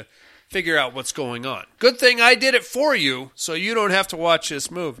attention to figure out what's going on. Good thing I did it for you, so you don't have to watch this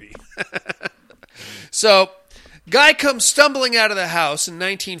movie. So, guy comes stumbling out of the house in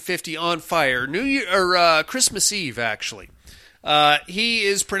 1950 on fire, Christmas Eve, actually. He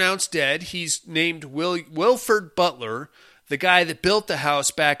is pronounced dead. He's named Wilford Butler, the guy that built the house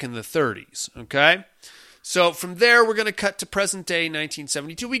back in the 30s, okay? So from there, we're going to cut to present day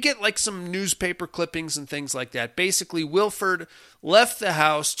 1972. We get like some newspaper clippings and things like that. Basically, Wilford left the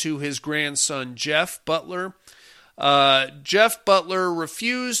house to his grandson, Jeff Butler. Jeff Butler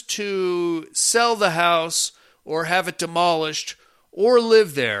refused to sell the house or have it demolished or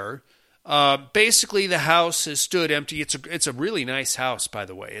live there. Basically, the house has stood empty. It's a really nice house, by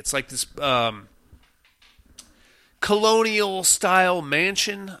the way. It's like this colonial-style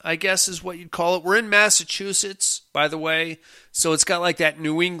mansion, I guess is what you'd call it. We're in Massachusetts, by the way, so it's got like that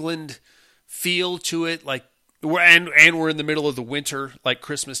New England feel to it. Like we're in the middle of the winter, like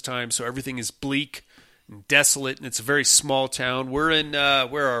Christmas time, so everything is bleak and desolate, and it's a very small town. We're in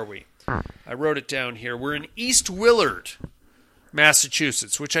where are we? I wrote it down here. We're in East Willard,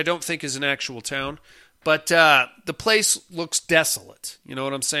 Massachusetts, which I don't think is an actual town, but the place looks desolate. You know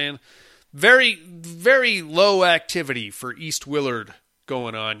what I'm saying? Very, very low activity for East Willard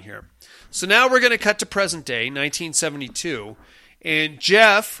going on here. So now we're going to cut to present day, 1972, and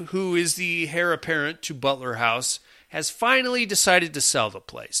Jeff, who is the heir apparent to Butler House, has finally decided to sell the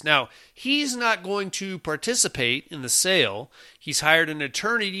place. Now, he's not going to participate in the sale. He's hired an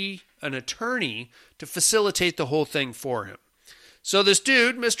attorney to facilitate the whole thing for him. So this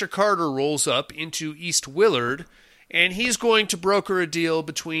dude, Mr. Carter, rolls up into East Willard, and he's going to broker a deal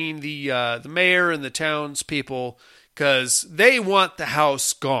between the mayor and the townspeople because they want the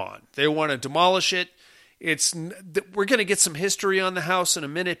house gone. They want to demolish it. We're going to get some history on the house in a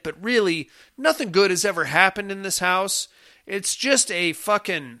minute, but really, nothing good has ever happened in this house. It's just a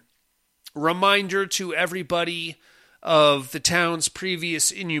fucking reminder to everybody of the town's previous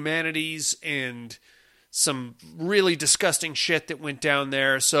inhumanities and some really disgusting shit that went down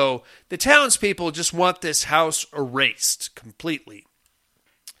there. So the townspeople just want this house erased completely.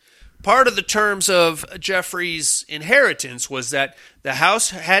 part of the terms of Jeffrey's inheritance was that the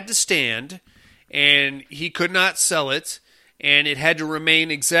house had to stand, and he could not sell it, and it had to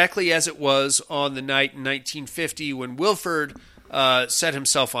remain exactly as it was on the night in 1950 when Wilford set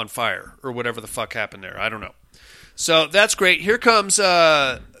himself on fire, or whatever the fuck happened there. I don't know. So that's great. Here comes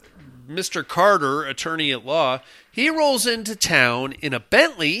Mr. Carter, attorney at law. He rolls into town in a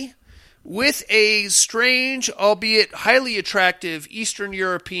Bentley with a strange, albeit highly attractive, Eastern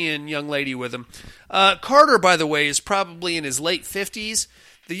European young lady with him. Carter, by the way, is probably in his late 50s.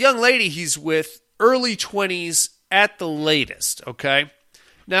 The young lady he's with, early 20s at the latest, okay?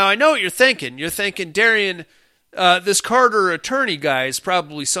 Now, I know what you're thinking. You're thinking, Darian, this Carter attorney guy is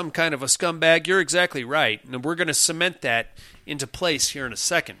probably some kind of a scumbag. You're exactly right, and we're going to cement that into place here in a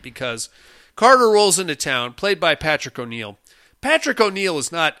second, because Carter rolls into town, played by Patrick O'Neal. Patrick O'Neal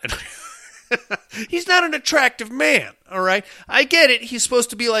is not... He's not an attractive man, all right? I get it. He's supposed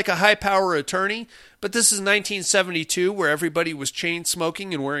to be like a high-power attorney, but this is 1972 where everybody was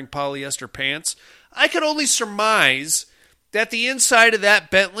chain-smoking and wearing polyester pants. I could only surmise that the inside of that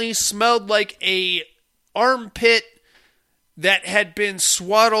Bentley smelled like a armpit that had been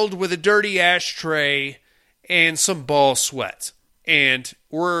swaddled with a dirty ashtray and some ball sweat. And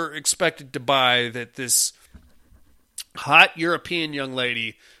we're expected to buy that this hot European young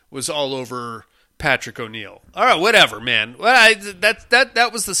lady was all over Patrick O'Neal. All right, whatever, man. Well,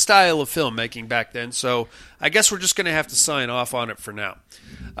 that was the style of filmmaking back then, so I guess we're just going to have to sign off on it for now.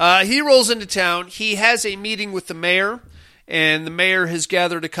 He rolls into town. He has a meeting with the mayor, and the mayor has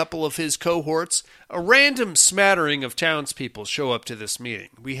gathered a couple of his cohorts. A random smattering of townspeople show up to this meeting.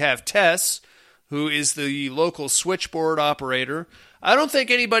 We have Tess, who is the local switchboard operator. I don't think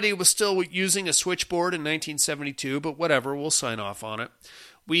anybody was still using a switchboard in 1972, but whatever, we'll sign off on it.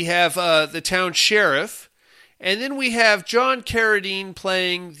 We have the town sheriff, and then we have John Carradine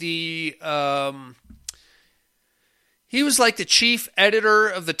playing the... he was like the chief editor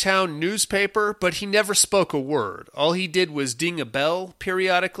of the town newspaper, but he never spoke a word. All he did was ding a bell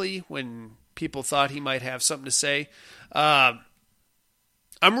periodically when people thought he might have something to say. I'm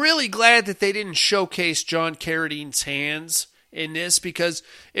really glad that they didn't showcase John Carradine's hands in this, because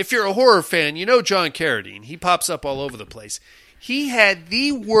if you're a horror fan, you know John Carradine. He pops up all over the place. He had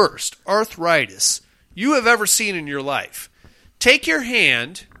the worst arthritis you have ever seen in your life. Take your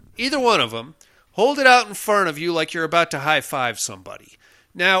hand, either one of them, hold it out in front of you like you're about to high-five somebody.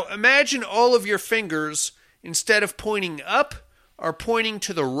 Now, imagine all of your fingers, instead of pointing up, are pointing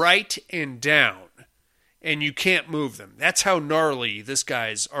to the right and down, and you can't move them. That's how gnarly this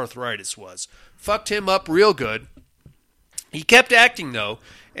guy's arthritis was. Fucked him up real good. He kept acting, though,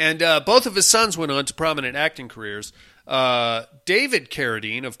 and both of his sons went on to prominent acting careers. David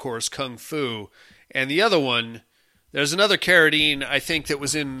Carradine, of course, Kung Fu, and the other one, there's another Carradine, I think, that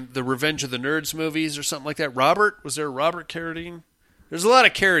was in the Revenge of the Nerds movies or something like that. Robert? Was there a Robert Carradine? There's a lot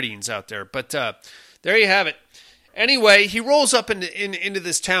of Carradines out there, but there you have it. Anyway, he rolls up into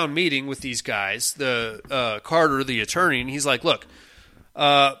this town meeting with these guys, the Carter, the attorney, and he's like, look,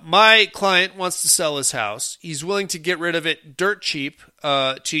 my client wants to sell his house. He's willing to get rid of it dirt cheap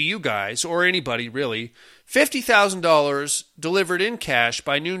to you guys, or anybody really. $50,000 delivered in cash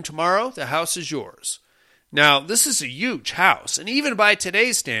by noon tomorrow. The house is yours. Now, this is a huge house, and even by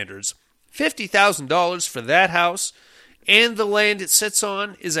today's standards, $50,000 for that house and the land it sits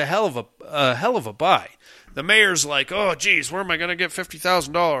on is a hell of a buy. The mayor's like, oh, geez, where am I going to get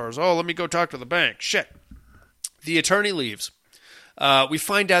 $50,000? Oh, let me go talk to the bank. Shit. The attorney leaves. We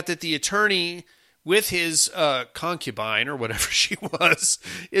find out that the attorney, with his concubine, or whatever she was,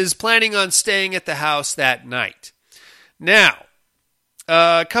 is planning on staying at the house that night. Now,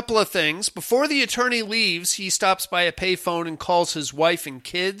 a couple of things. Before the attorney leaves, he stops by a payphone and calls his wife and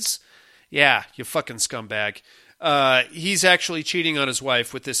kids. Yeah, you fucking scumbag. He's actually cheating on his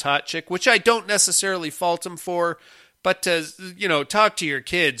wife with this hot chick, which I don't necessarily fault him for, but to, talk to your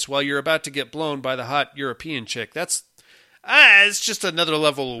kids while you're about to get blown by the hot European chick, it's just another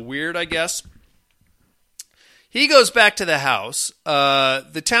level of weird, I guess. He goes back to the house.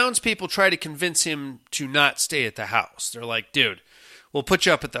 The townspeople try to convince him to not stay at the house. They're like, dude, we'll put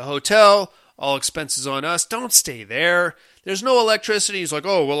you up at the hotel. All expenses on us. Don't stay there. There's no electricity. He's like,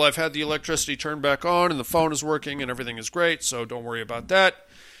 oh, well, I've had the electricity turned back on and the phone is working and everything is great, so don't worry about that.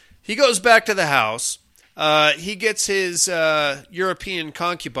 He goes back to the house. He gets his European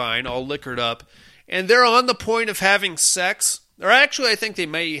concubine all liquored up, and they're on the point of having sex. Or actually, I think they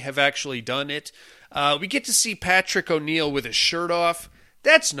may have actually done it. We get to see Patrick O'Neal with his shirt off.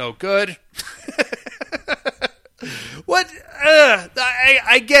 That's no good. What?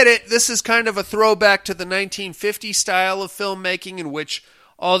 I get it. This is kind of a throwback to the 1950 style of filmmaking in which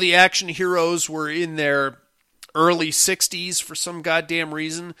all the action heroes were in their early 60s for some goddamn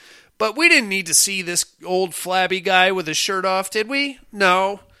reason. But we didn't need to see this old flabby guy with his shirt off, did we?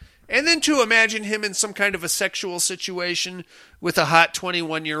 No. And then to imagine him in some kind of a sexual situation with a hot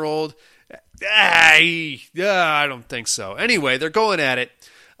 21-year-old, I don't think so. Anyway, they're going at it.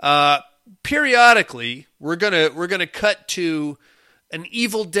 Periodically, we're gonna cut to an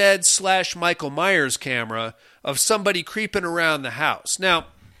Evil Dead / Michael Myers camera of somebody creeping around the house. Now,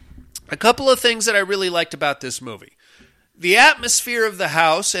 a couple of things that I really liked about this movie: the atmosphere of the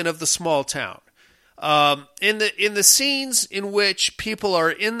house and of the small town. In the scenes in which people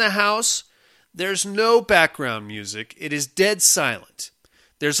are in the house, there's no background music. It is dead silent.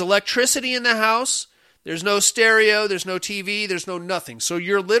 There's electricity in the house. There's no stereo. There's no TV. There's no nothing. So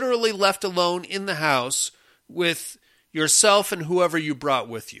you're literally left alone in the house with yourself and whoever you brought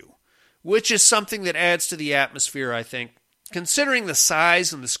with you, which is something that adds to the atmosphere, I think. Considering the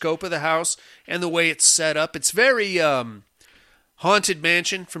size and the scope of the house and the way it's set up, it's very Haunted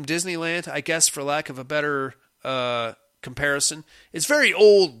Mansion from Disneyland, I guess, for lack of a better comparison. It's very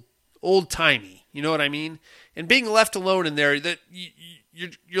old-timey, you know what I mean? And being left alone in there, that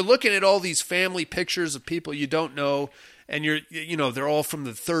you're looking at all these family pictures of people you don't know, and they're all from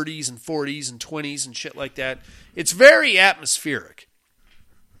the 30s and 40s and 20s and shit like that. It's very atmospheric.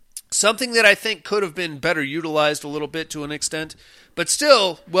 Something that I think could have been better utilized a little bit to an extent, but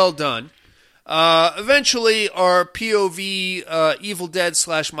still well done. Eventually, our POV Evil Dead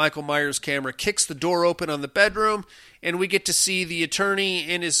 / Michael Myers camera kicks the door open on the bedroom, and we get to see the attorney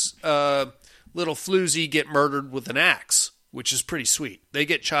and his little floozy get murdered with an axe, which is pretty sweet. They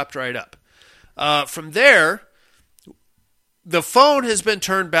get chopped right up. From there, the phone has been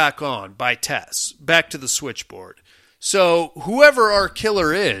turned back on by Tess, back to the switchboard. So whoever our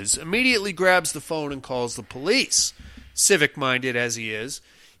killer is immediately grabs the phone and calls the police. Civic-minded as he is,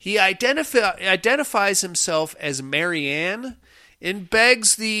 he identifies himself as Marianne and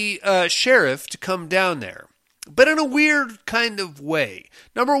begs the sheriff to come down there, but in a weird kind of way.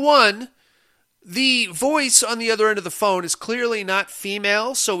 Number one, the voice on the other end of the phone is clearly not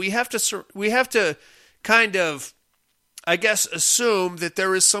female, so we have to kind of, I guess, assume that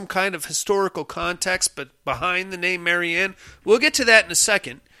there is some kind of historical context but behind the name Marianne. We'll get to that in a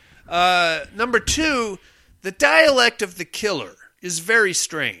second. Number two, the dialect of the killer is very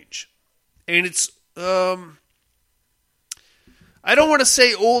strange. And it's, I don't want to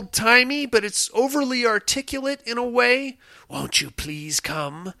say old-timey, but it's overly articulate in a way. Won't you please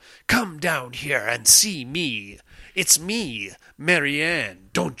come down here and see me. It's me, Marianne.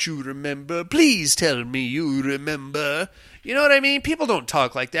 Don't you remember? Please tell me you remember. You know what I mean? People don't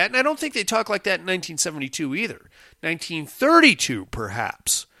talk like that, and I don't think they talk like that in 1972 either. 1932,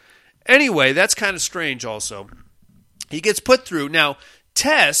 perhaps. Anyway, that's kind of strange also. He gets put through. Now,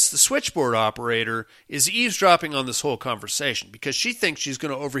 Tess, the switchboard operator, is eavesdropping on this whole conversation because she thinks she's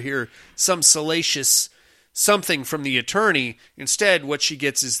going to overhear some salacious something from the attorney. Instead, what she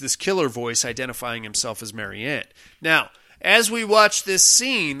gets is this killer voice identifying himself as Marianne. Now, as we watch this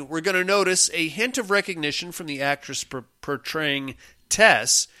scene, we're going to notice a hint of recognition from the actress portraying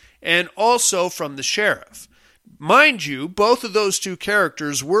Tess and also from the sheriff. Mind you, both of those two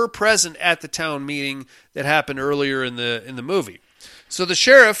characters were present at the town meeting that happened earlier in the movie. So the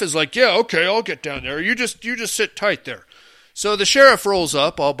sheriff is like, yeah, okay, I'll get down there. You just sit tight there. So the sheriff rolls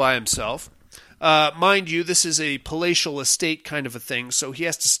up all by himself. Mind you, this is a palatial estate kind of a thing, so he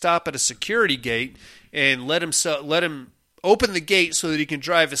has to stop at a security gate and let him open the gate so that he can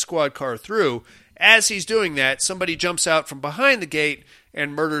drive his squad car through. As he's doing that, somebody jumps out from behind the gate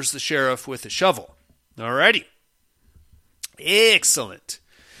and murders the sheriff with a shovel. Alrighty. Excellent.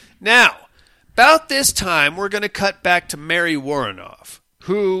 Now, about this time, we're going to cut back to Mary Warrenoff,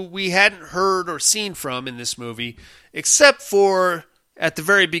 who we hadn't heard or seen from in this movie, except for at the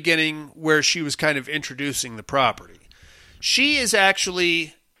very beginning where she was kind of introducing the property. She is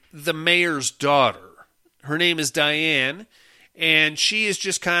actually the mayor's daughter. Her name is Diane, and she is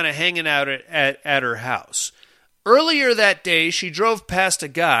just kind of hanging out at her house. Earlier that day, she drove past a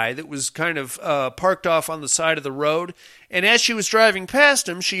guy that was kind of parked off on the side of the road, and as she was driving past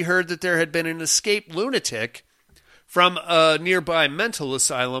him, she heard that there had been an escaped lunatic from a nearby mental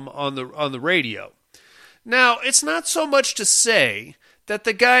asylum on the radio. Now, it's not so much to say that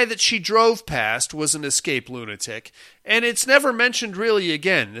the guy that she drove past was an escaped lunatic, and it's never mentioned really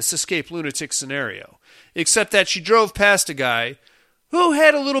again, this escaped lunatic scenario, except that she drove past a guy who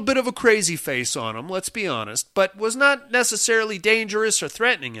had a little bit of a crazy face on him, let's be honest, but was not necessarily dangerous or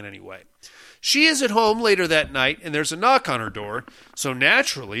threatening in any way. She is at home later that night, and there's a knock on her door, so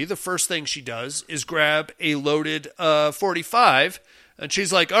naturally, the first thing she does is grab a loaded .45 And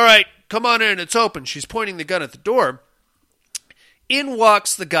she's like, all right, come on in, it's open. She's pointing the gun at the door. In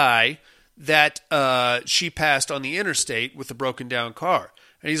walks the guy that she passed on the interstate with the broken down car.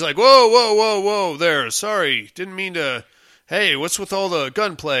 And he's like, whoa there, sorry, didn't mean to, hey, what's with all the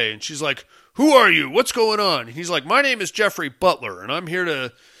gunplay? And she's like, who are you? What's going on? And he's like, my name is Jeffrey Butler, and I'm here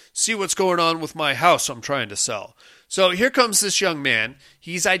to see what's going on with my house I'm trying to sell. So here comes this young man.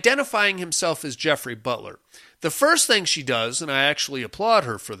 He's identifying himself as Jeffrey Butler. The first thing she does, and I actually applaud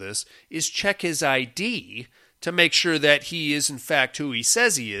her for this, is check his ID to make sure that he is in fact who he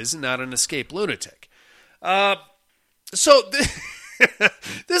says he is and not an escaped lunatic. This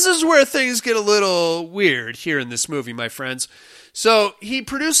is where things get a little weird here in this movie, my friends. So he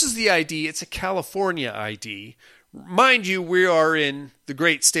produces the ID. It's a California ID. Mind you, we are in the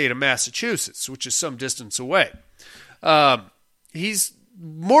great state of Massachusetts, which is some distance away. He's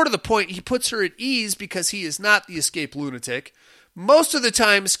more to the point, he puts her at ease because he is not the escaped lunatic. Most of the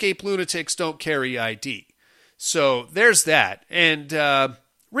time, escaped lunatics don't carry ID. So there's that. And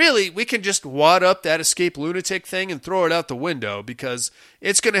really, we can just wad up that escape lunatic thing and throw it out the window because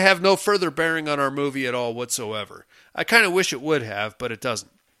it's going to have no further bearing on our movie at all whatsoever. I kind of wish it would have, but it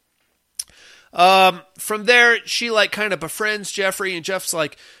doesn't. From there, she kind of befriends Jeffrey, and Jeff's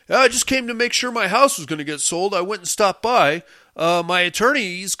like, I just came to make sure my house was going to get sold. I went and stopped by. My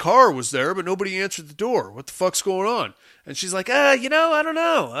attorney's car was there, but nobody answered the door. What the fuck's going on? And she's like, I don't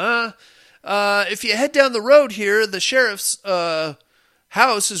know. If you head down the road here, the sheriff's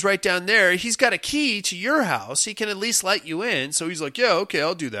house is right down there. He's got a key to your house. He can at least let you in. So he's like, yeah, okay,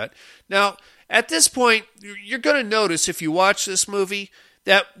 I'll do that. Now, at this point, you're going to notice if you watch this movie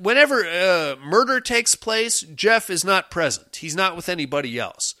that whenever murder takes place, Jeff is not present. He's not with anybody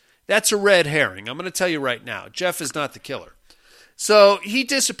else. That's a red herring. I'm going to tell you right now. Jeff is not the killer. So he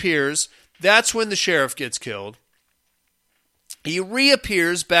disappears. That's when the sheriff gets killed. He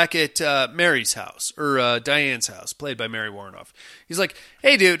reappears back at Mary's house, or Diane's house, played by Mary Warrenoff. He's like,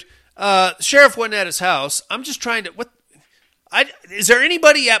 hey, dude, the sheriff wasn't at his house. I'm just trying to... Is there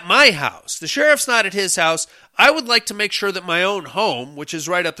anybody at my house? The sheriff's not at his house. I would like to make sure that my own home, which is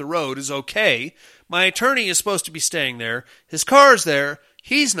right up the road, is okay. My attorney is supposed to be staying there. His car's there.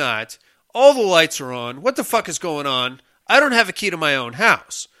 He's not. All the lights are on. What the fuck is going on? I don't have a key to my own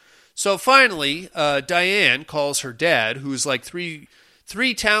house. So finally, Diane calls her dad, who's like three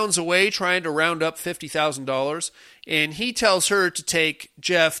towns away trying to round up $50,000, and he tells her to take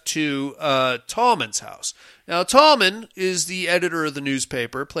Jeff to Tallman's house. Now, Tallman is the editor of the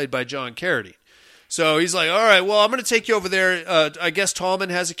newspaper, played by John Carradine. So he's like, all right, well, I'm going to take you over there. I guess Tallman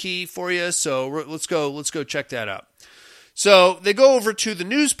has a key for you, so let's go check that out. So they go over to the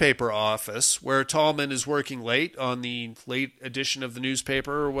newspaper office where Tallman is working late on the late edition of the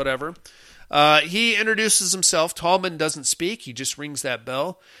newspaper or whatever. He introduces himself. Tallman doesn't speak. He just rings that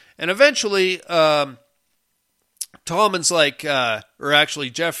bell. And eventually, Tallman's like, or actually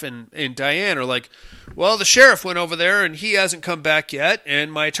Jeff and Diane are like, well, the sheriff went over there and he hasn't come back yet.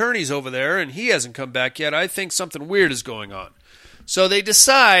 And my attorney's over there and he hasn't come back yet. I think something weird is going on. So they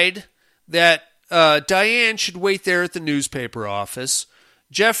decide that Diane should wait there at the newspaper office.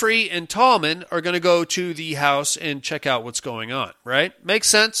 Jeffrey and Tallman are going to go to the house and check out what's going on, right? Makes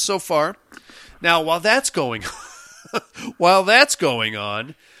sense so far. Now, while that's going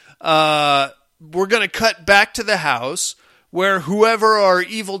on, we're going to cut back to the house where whoever our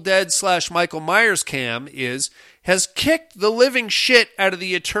Evil Dead / Michael Myers cam has kicked the living shit out of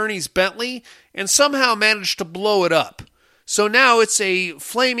the attorney's Bentley and somehow managed to blow it up. So now it's a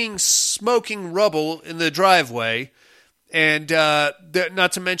flaming, smoking rubble in the driveway, and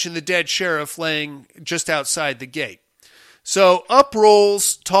not to mention the dead sheriff laying just outside the gate. So up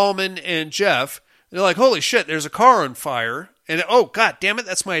rolls Tallman and Jeff. They're like, holy shit, there's a car on fire. And, oh, god damn it,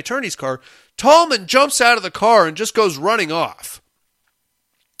 that's my attorney's car. Tallman jumps out of the car and just goes running off,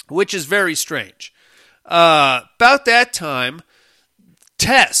 which is very strange. About that time,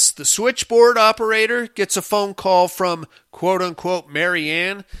 Tess, the switchboard operator, gets a phone call from quote-unquote Mary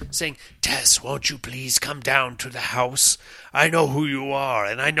Ann saying, Tess, won't you please come down to the house? I know who you are,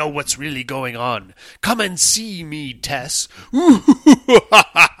 and I know what's really going on. Come and see me, Tess.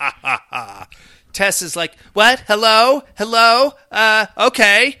 Tess is like, what? Hello?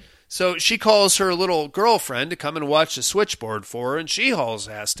 Okay. So she calls her little girlfriend to come and watch the switchboard for her, and she hauls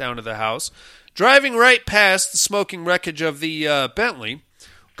ass down to the house, driving right past the smoking wreckage of the Bentley,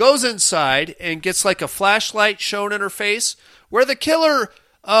 goes inside and gets like a flashlight shown in her face where the killer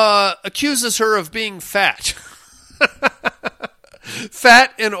accuses her of being fat.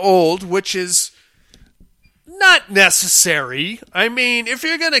 Fat and old, which is not necessary. I mean, if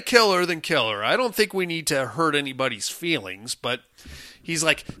you're going to kill her, then kill her. I don't think we need to hurt anybody's feelings, but he's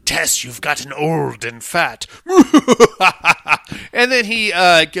like, Tess, you've gotten old and fat. And then he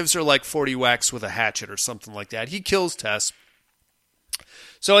gives her like 40 whacks with a hatchet or something like that. He kills Tess.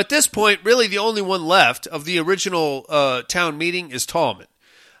 So at this point, really the only one left of the original town meeting is Tallman.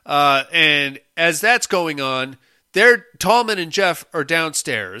 And as that's going on, Tallman and Jeff are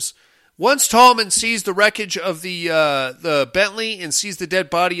downstairs. Once Tallman sees the wreckage of the Bentley and sees the dead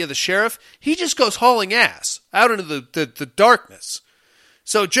body of the sheriff, he just goes hauling ass out into the darkness.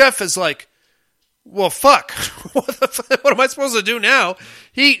 So Jeff is like, well, fuck. What am I supposed to do now?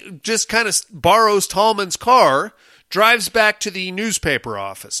 He just kind of borrows Tallman's car, drives back to the newspaper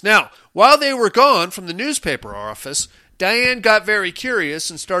office. Now, while they were gone from the newspaper office, Diane got very curious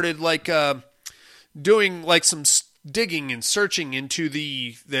and started doing some digging and searching into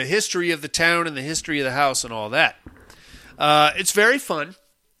the history of the town and the history of the house and all that. It's very fun.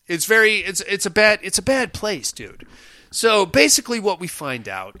 It's a bad place, dude. So basically what we find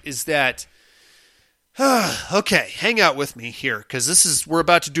out is that okay, hang out with me here because we're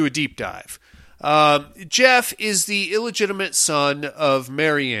about to do a deep dive. Jeff is the illegitimate son of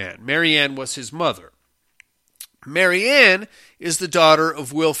Mary Ann. Mary Ann was his mother. Mary Ann is the daughter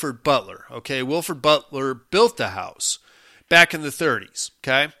of Wilford Butler. Okay, Wilford Butler built the house back in the 30s.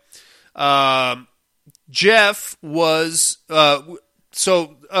 Okay, Jeff was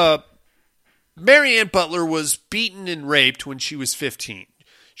Mary Ann Butler was beaten and raped when she was 15.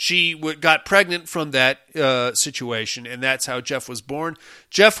 She got pregnant from that situation, and that's how Jeff was born.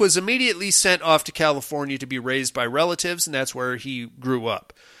 Jeff was immediately sent off to California to be raised by relatives, and that's where he grew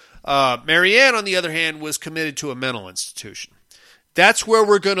up. Mary Ann, on the other hand, was committed to a mental institution. That's where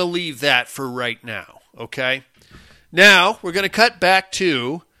we're going to leave that for right now, okay? Now, we're going to cut back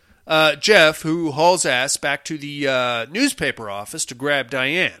to Jeff, who hauls ass back to the newspaper office to grab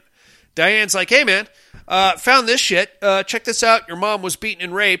Diane. Diane's like, hey, man, found this shit. Check this out. Your mom was beaten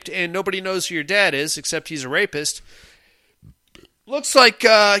and raped, and nobody knows who your dad is, except he's a rapist. Looks like,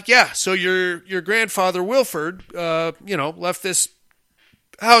 so your grandfather, Wilford, left this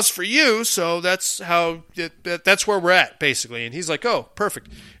house for you, so that's where we're at, basically. And he's like, oh, perfect.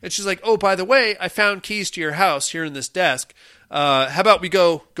 And she's like, oh, by the way, I found keys to your house here in this desk. How about we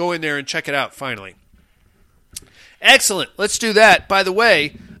go in there and check it out, finally? Excellent. Let's do that. By the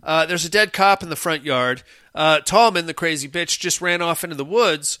way, there's a dead cop in the front yard. Tallman, the crazy bitch, just ran off into the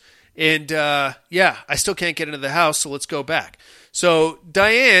woods. And, I still can't get into the house, so let's go back. So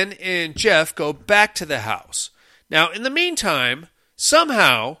Diane and Jeff go back to the house. Now, in the meantime,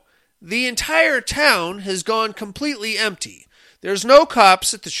 somehow, the entire town has gone completely empty. There's no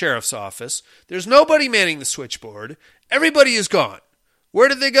cops at the sheriff's office. There's nobody manning the switchboard. Everybody is gone. Where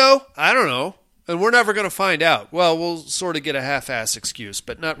did they go? I don't know. And we're never going to find out. Well, we'll sort of get a half-ass excuse,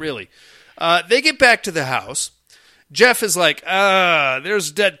 but not really. They get back to the house. Jeff is like, there's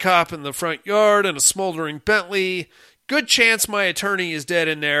a dead cop in the front yard and a smoldering Bentley. Good chance my attorney is dead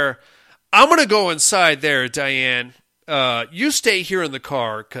in there. I'm going to go inside there, Diane. You stay here in the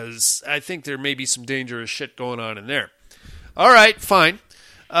car because I think there may be some dangerous shit going on in there. All right, fine.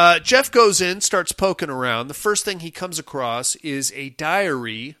 Jeff goes in, starts poking around. The first thing he comes across is a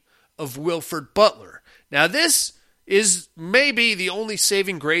diary of Wilford Butler. Now, this is maybe the only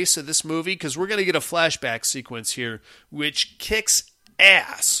saving grace of this movie because we're going to get a flashback sequence here which kicks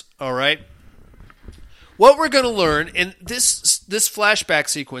ass, all right? What we're going to learn, and this flashback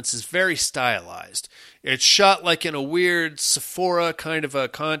sequence is very stylized. It's shot like in a weird Sephora kind of a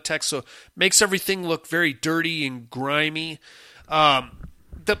context, so it makes everything look very dirty and grimy.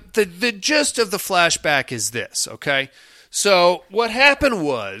 The gist of the flashback is this, okay? So what happened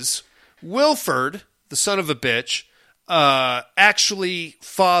was Wilford, the son of a bitch, actually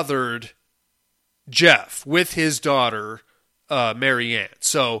fathered Jeff with his daughter, Mary Ann.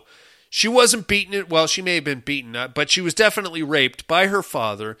 So she wasn't beaten, well, she may have been beaten, but she was definitely raped by her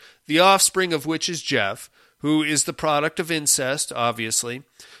father, the offspring of which is Jeff, who is the product of incest, obviously.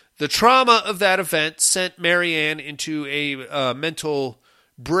 The trauma of that event sent Mary Ann into a mental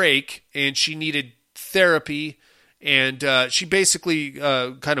break, and she needed therapy, and she basically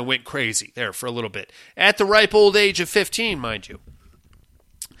kind of went crazy there for a little bit. At the ripe old age of 15, mind you.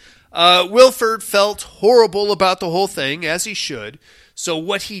 Wilford felt horrible about the whole thing, as he should. So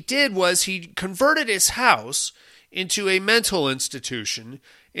what he did was he converted his house into a mental institution,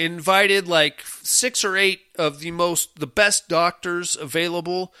 invited like 6 or 8 of the best doctors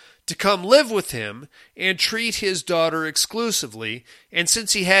available to come live with him and treat his daughter exclusively. And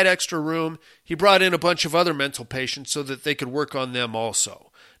since he had extra room, he brought in a bunch of other mental patients so that they could work on them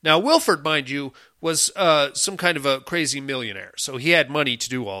also. Now, Wilford, mind you, was some kind of a crazy millionaire, so he had money to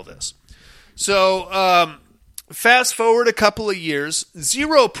do all this. So fast forward a couple of years,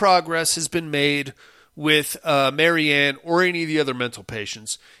 zero progress has been made with Marianne or any of the other mental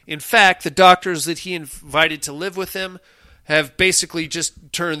patients. In fact, the doctors that he invited to live with him have basically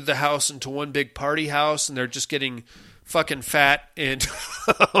just turned the house into one big party house, and they're just getting fucking fat, and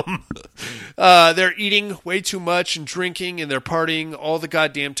they're eating way too much and drinking, and they're partying all the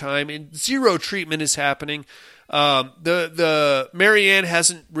goddamn time, and zero treatment is happening. The Marianne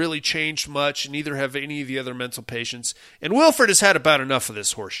hasn't really changed much, and neither have any of the other mental patients. And Wilford has had about enough of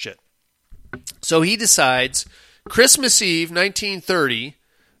this horse shit. So he decides, Christmas Eve, 1930,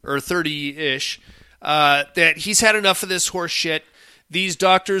 or 30-ish, that he's had enough of this horse shit. These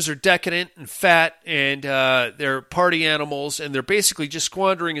doctors are decadent and fat, and they're party animals, and they're basically just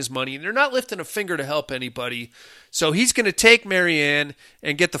squandering his money, and they're not lifting a finger to help anybody. So he's going to take Marianne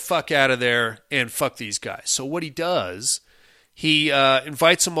and get the fuck out of there and fuck these guys. So what he does, he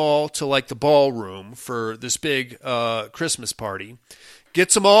invites them all to like the ballroom for this big Christmas party,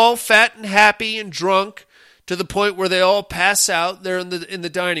 gets them all fat and happy and drunk to the point where they all pass out there in the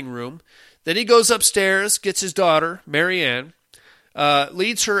dining room. Then he goes upstairs, gets his daughter, Marianne,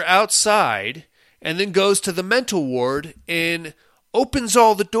 leads her outside, and then goes to the mental ward and opens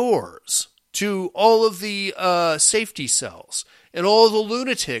all the doors to all of the safety cells. And all the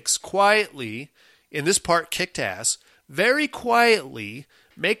lunatics quietly, in this part kicked ass, very quietly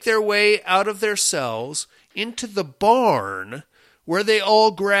make their way out of their cells into the barn, where they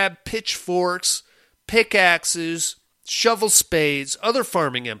all grab pitchforks, pickaxes, shovel spades, other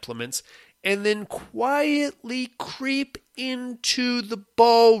farming implements, and then quietly creep into the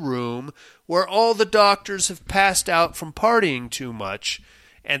ballroom where all the doctors have passed out from partying too much.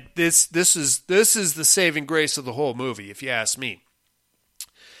 And this is the saving grace of the whole movie, if you ask me.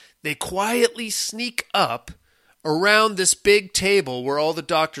 They quietly sneak up around this big table where all the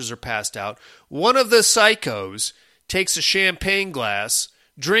doctors are passed out. One of the psychos takes a champagne glass,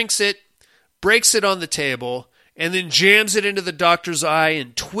 drinks it, breaks it on the table, and then jams it into the doctor's eye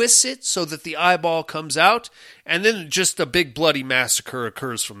and twists it so that the eyeball comes out, and then just a big bloody massacre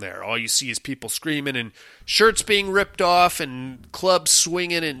occurs from there. All you see is people screaming and shirts being ripped off and clubs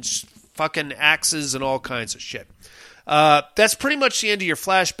swinging and fucking axes and all kinds of shit. That's pretty much the end of your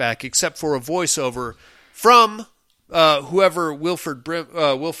flashback, except for a voiceover from whoever Wilford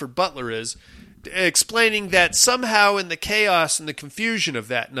Butler is, explaining that somehow in the chaos and the confusion of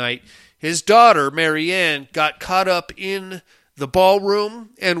that night, his daughter, Marianne, got caught up in the ballroom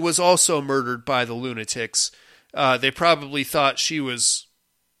and was also murdered by the lunatics. They probably thought she was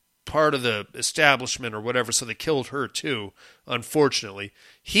part of the establishment or whatever, so they killed her too, unfortunately.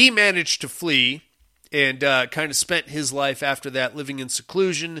 He managed to flee and kind of spent his life after that living in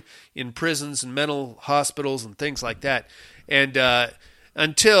seclusion in prisons and mental hospitals and things like that. And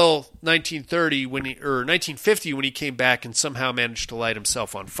until 1950 when he came back and somehow managed to light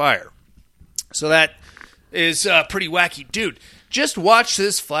himself on fire. So that is pretty wacky. Dude, just watch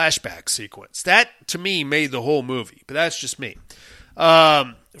this flashback sequence. That, to me, made the whole movie. But that's just me.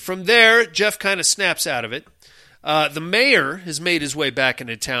 From there, Jeff kind of snaps out of it. The mayor has made his way back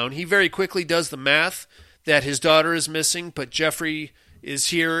into town. He very quickly does the math that his daughter is missing, but Jeffrey is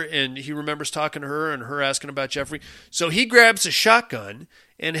here, and he remembers talking to her and her asking about Jeffrey. So he grabs a shotgun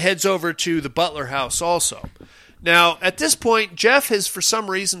and heads over to the Butler house also. Now, at this point, Jeff has, for some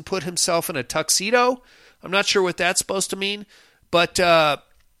reason, put himself in a tuxedo. I'm not sure what that's supposed to mean. But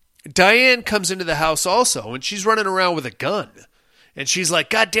Diane comes into the house also, and she's running around with a gun. And she's like,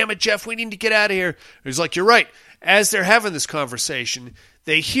 God damn it, Jeff, we need to get out of here. And he's like, you're right. As they're having this conversation,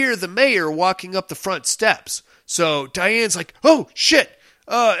 they hear the mayor walking up the front steps. So Diane's like, oh, shit,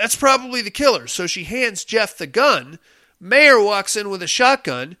 that's probably the killer. So she hands Jeff the gun. Mayor walks in with a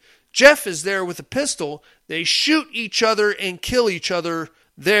shotgun. Jeff is there with a pistol. They shoot each other and kill each other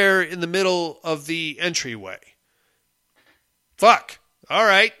there in the middle of the entryway. Fuck. All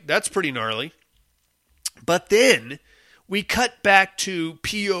right, that's pretty gnarly. But then we cut back to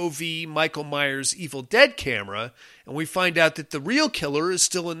POV Michael Myers' Evil Dead camera, and we find out that the real killer is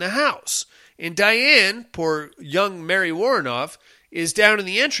still in the house. And Diane, poor young Mary Warrenoff, is down in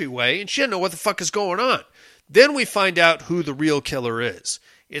the entryway, and she doesn't know what the fuck is going on. Then we find out who the real killer is.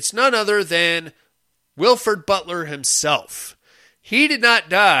 It's none other than Wilford Butler himself. He did not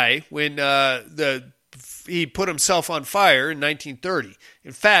die when he put himself on fire in 1930.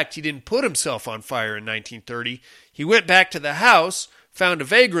 In fact, he didn't put himself on fire in 1930. He went back to the house, found a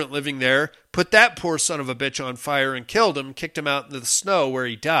vagrant living there, put that poor son of a bitch on fire and killed him, kicked him out into the snow where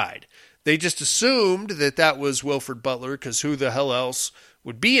he died. They just assumed that that was Wilford Butler, because who the hell else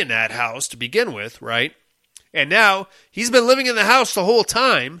would be in that house to begin with, right? And now he's been living in the house the whole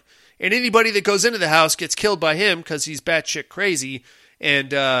time, and anybody that goes into the house gets killed by him because he's batshit crazy,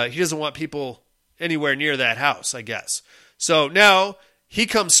 and he doesn't want people anywhere near that house, I guess. So now he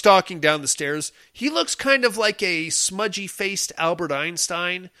comes stalking down the stairs. He looks kind of like a smudgy-faced Albert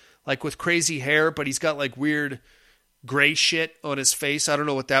Einstein, like with crazy hair, but he's got like weird gray shit on his face. I don't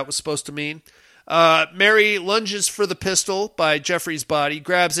know what that was supposed to mean. Mary lunges for the pistol by Jeffrey's body,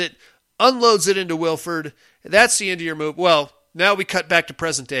 grabs it, unloads it into Wilford. That's the end of your movie. Well, now we cut back to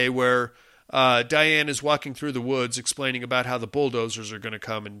present day where Diane is walking through the woods explaining about how the bulldozers are going to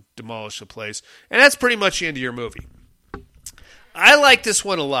come and demolish the place. And that's pretty much the end of your movie. I like this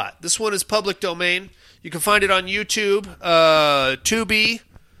one a lot. This one is public domain. You can find it on YouTube, Tubi.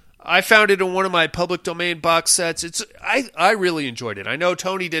 I found it in one of my public domain box sets. I really enjoyed it. I know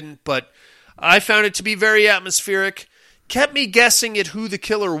Tony didn't, but I found it to be very atmospheric. Kept me guessing at who the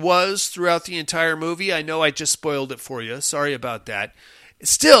killer was throughout the entire movie. I know I just spoiled it for you. Sorry about that.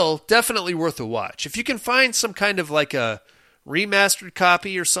 Still, definitely worth a watch. If you can find some kind of like a remastered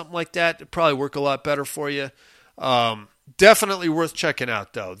copy or something like that, it'd probably work a lot better for you. Definitely worth checking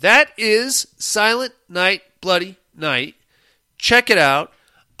out, though. That is Silent Night, Bloody Night. Check it out.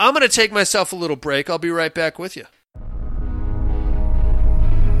 I'm going to take myself a little break. I'll be right back with you.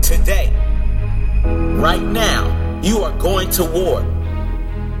 Today, right now, you are going to war.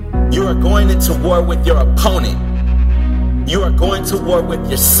 You are going into war with your opponent. You are going to war with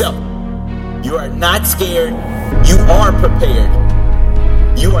yourself. You are not scared. You are prepared.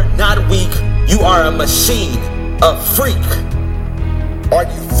 You are not weak. You are a machine, a freak. Are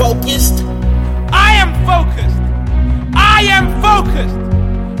you focused? I am focused. I am focused.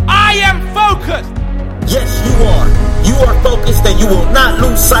 I am focused. Yes, you are. You are focused, and you will not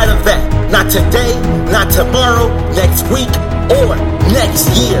lose sight of that. Not today, not tomorrow, next week, or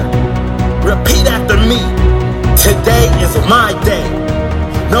next year. Repeat after me. Today is my day.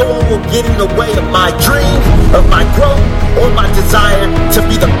 No one will get in the way of my dreams, of my growth, or my desire to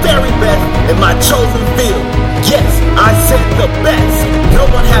be the very best in my chosen field. Yes, I said the best. No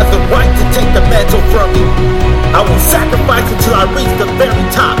one has the right to take the mantle from me. I will sacrifice until I reach the very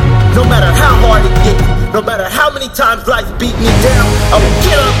top. No matter how hard it gets, no matter how many times life beat me down, I will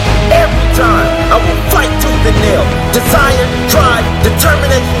get up every time. I will fight tooth and nail. Desire, drive,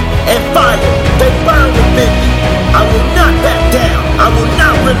 determination, and fire. They burn within me. I will not back down. I will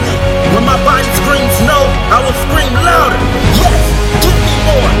not relent. When my body screams no, I will scream louder. Yes, give me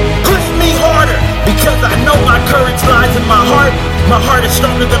more. Push me harder. Because I know my courage lies in my heart. My heart is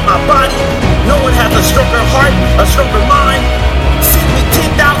stronger than my body. No one has a stronger heart, a stronger mind. Send me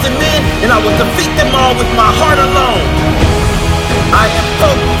 10,000 men, and I will defeat them all with my heart alone. I am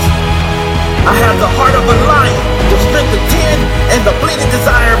focused. I have the heart of a lion, the strength of 10, and the bleeding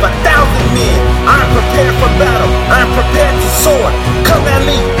desire of 1,000 men. I am prepared for battle. I am prepared to soar. Come at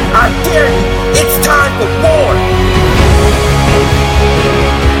me. I dare you. It's time for war.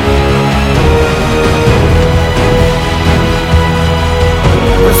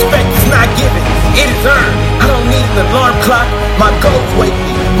 Respect is not given, it is earned. I don't need an alarm clock. My goals wake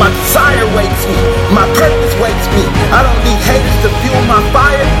me, my desire wakes me, my purpose wakes me. I don't need haters to fuel my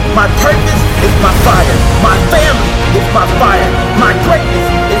fire. My purpose is my fire. My family is my fire. My greatness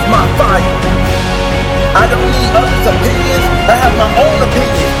is my fire. I don't need others' opinions. I have my own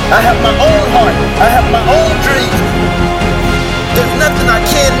opinion. I have my own heart. I have my own dreams. There's nothing I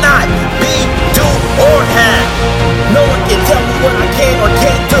cannot be, do, or have. No one can tell me what I can or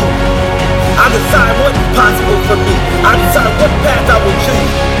can't do. I decide what's possible for me. I decide what path I will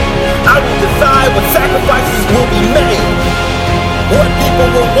choose. I will decide what sacrifices will be made. What people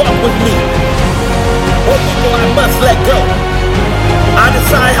will walk with me. What people I must let go. I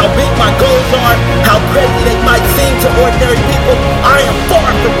decide how big my goals are, how crazy they might seem to ordinary people. I am far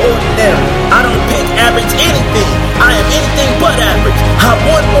from ordinary. I don't pick average anything. I am anything but average. I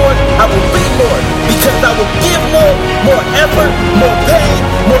want more, I will be more. Because I will give more effort, more pain,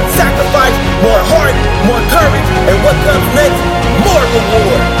 more sacrifice, more heart, more courage. And what comes next? More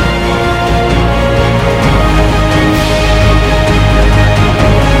reward.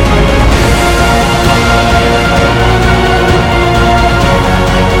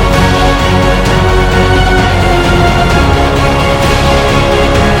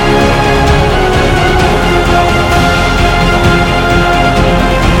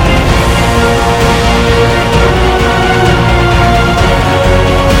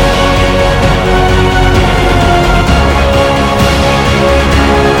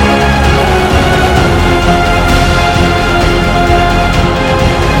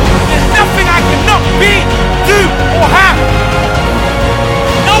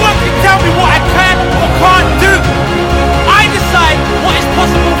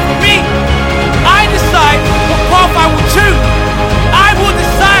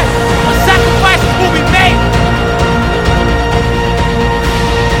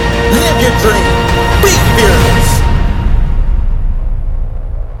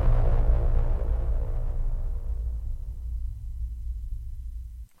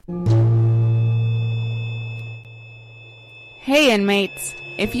 Hey inmates,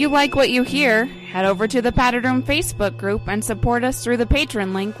 if you like what you hear, head over to the Padded Room Facebook group and support us through the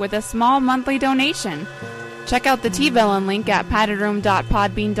Patreon link with a small monthly donation. Check out the T-Villain link at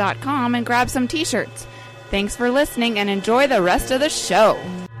paddedroom.podbean.com and grab some t-shirts. Thanks for listening and enjoy the rest of the show.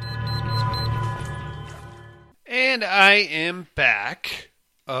 And I am back,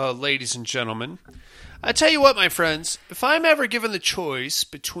 ladies and gentlemen. I tell you what, my friends, if I'm ever given the choice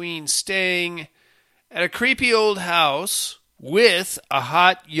between staying at a creepy old house with a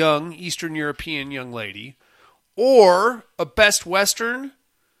hot, young Eastern European young lady, or a Best Western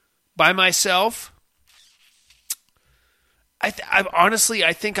by myself, I honestly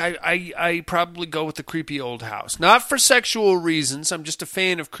think I probably go with the creepy old house. Not for sexual reasons. I'm just a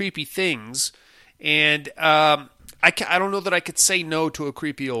fan of creepy things. And I don't know that I could say no to a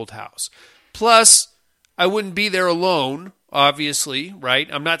creepy old house. Plus, I wouldn't be there alone, obviously, right?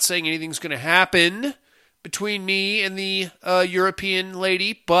 I'm not saying anything's going to happen between me and the European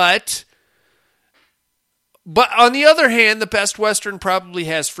lady, but on the other hand, the Best Western probably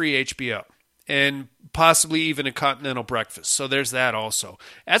has free HBO and possibly even a continental breakfast. So there's that also.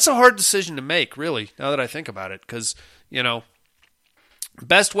 That's a hard decision to make, really, now that I think about it, because, you know,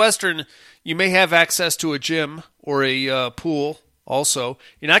 Best Western, you may have access to a gym or a pool also.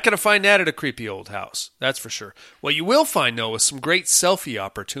 You're not going to find that at a creepy old house, that's for sure. What you will find, though, is some great selfie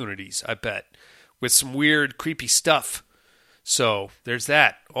opportunities, I bet, with some weird, creepy stuff. So there's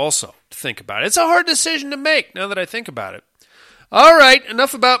that also to think about. It's a hard decision to make now that I think about it. All right,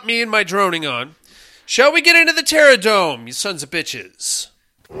 enough about me and my droning on. Shall we get into the Terradome, you sons of bitches?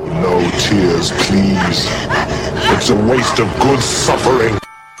 No tears, please. It's a waste of good suffering.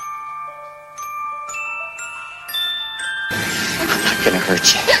 I'm not gonna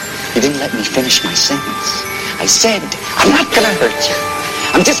hurt you. You didn't let me finish my sentence. I said, I'm not gonna hurt you.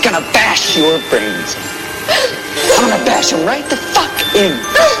 I'm just gonna bash your brains in. I'm gonna bash them right the fuck in.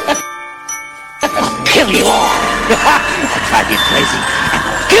 I'll kill you all. I'll drive you crazy.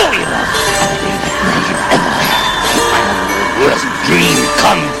 I'll kill you all. I'll be the pleasure ever had. My worst dream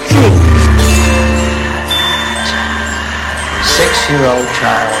come true. 6-year-old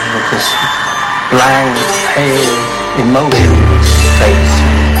child with this blank, pale, emotionless face,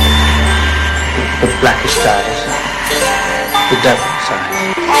 with blackish eyes, the devil's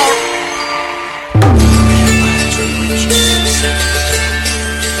eyes.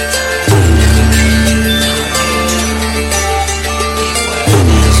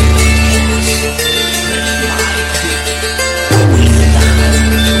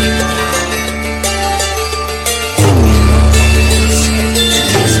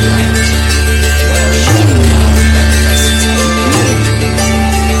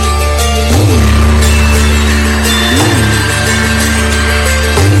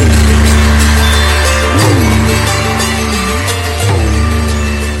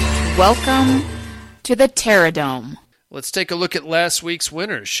 Welcome to the Terradome. Let's take a look at last week's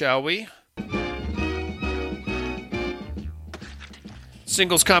winners, shall we?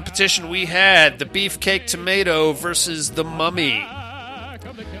 Singles competition, we had the Beefcake Tomato versus the Mummy.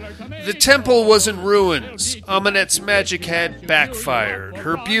 The temple was in ruins. Amanette's magic had backfired.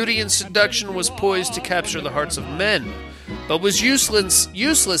 Her beauty and seduction was poised to capture the hearts of men, but was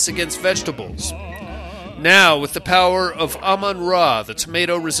useless against vegetables. Now, with the power of Amun-Ra, the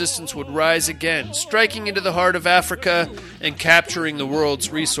tomato resistance would rise again, striking into the heart of Africa and capturing the world's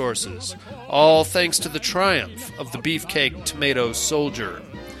resources, all thanks to the triumph of the Beefcake Tomato Soldier.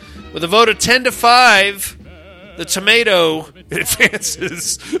 With a vote of 10-5, the tomato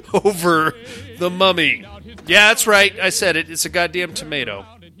advances over the Mummy. Yeah, that's right, I said it, it's a goddamn tomato.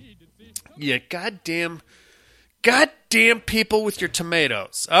 Yeah, goddamn people with your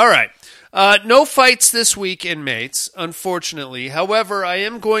tomatoes. All right. No fights this week, inmates, unfortunately. However, I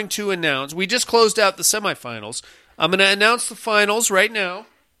am going to announce, we just closed out the semifinals. I'm going to announce the finals right now.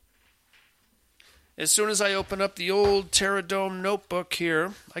 As soon as I open up the old Terradome notebook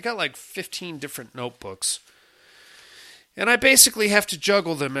here, I got like 15 different notebooks. And I basically have to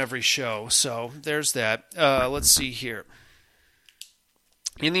juggle them every show, so there's that. Let's see here.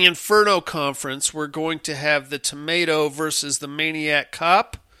 In the Inferno Conference, we're going to have the Tomato versus the Maniac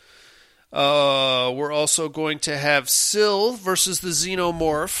Cop. We're also going to have Syl versus the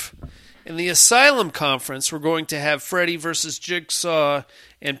Xenomorph. In the Asylum Conference, we're going to have Freddy versus Jigsaw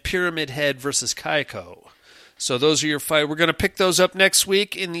and Pyramid Head versus Kaiko. So those are your fight. We're going to pick those up next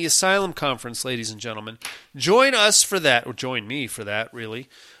week in the Asylum Conference, ladies and gentlemen. Join us for that, or join me for that, really.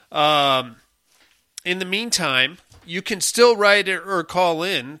 In the meantime, you can still write or call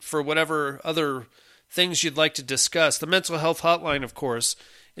in for whatever other things you'd like to discuss. The mental health hotline, of course,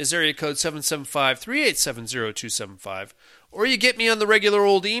 is area code 775-387-0275. Or you get me on the regular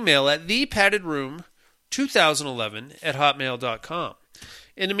old email at thepaddedroom2011@hotmail.com.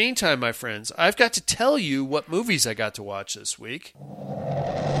 In the meantime, my friends, I've got to tell you what movies I got to watch this week.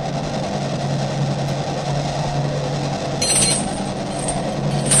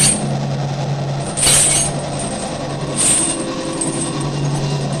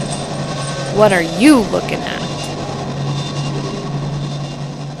 What are you looking at?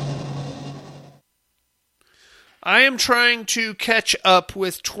 I am trying to catch up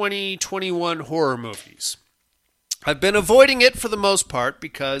with 2021 horror movies. I've been avoiding it for the most part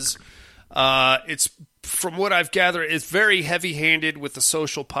because it's, from what I've gathered, it's very heavy-handed with the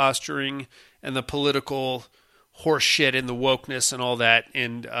social posturing and the political horse shit and the wokeness and all that.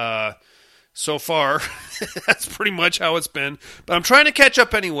 And so far, that's pretty much how it's been. But I'm trying to catch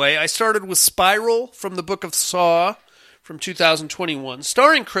up anyway. I started with Spiral from the Book of Saw from 2021,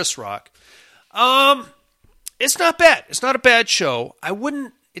 starring Chris Rock. It's not bad. It's not a bad show.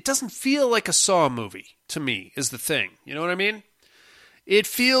 It doesn't feel like a Saw movie to me, is the thing. You know what I mean? It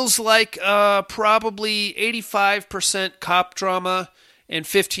feels like probably 85% cop drama and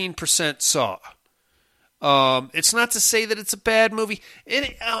 15% Saw. It's not to say that it's a bad movie.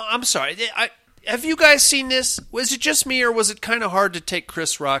 I'm sorry. Have you guys seen this? Was it just me, or was it kind of hard to take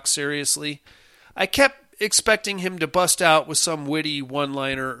Chris Rock seriously? I kept expecting him to bust out with some witty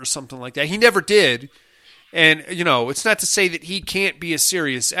one-liner or something like that. He never did. And, you know, it's not to say that he can't be a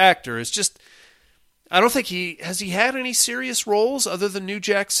serious actor. It's just, I don't think has he had any serious roles other than New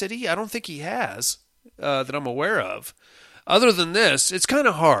Jack City? I don't think he has, that I'm aware of. Other than this, it's kind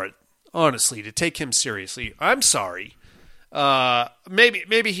of hard, honestly, to take him seriously. I'm sorry.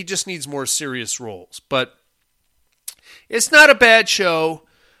 Maybe he just needs more serious roles. But it's not a bad show.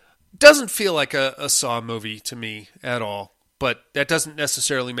 Doesn't feel like a Saw movie to me at all. But that doesn't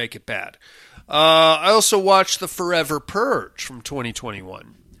necessarily make it bad. I also watched The Forever Purge from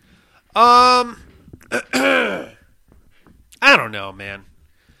 2021. I don't know, man.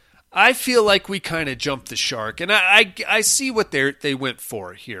 I feel like we kind of jumped the shark, and I see what they went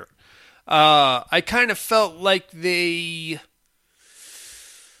for here. I kind of felt like it's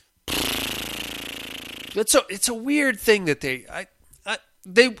a weird thing that they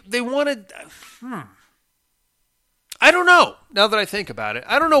wanted. I don't know, now that I think about it.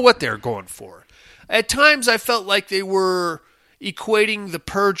 I don't know what they're going for. At times, I felt like they were equating the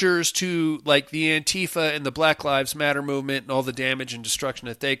purgers to like the Antifa and the Black Lives Matter movement and all the damage and destruction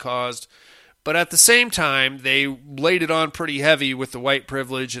that they caused. But at the same time, they laid it on pretty heavy with the white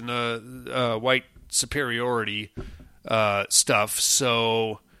privilege and the white superiority stuff.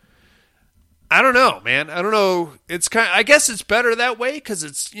 So I don't know, man. I don't know. I guess it's better that way because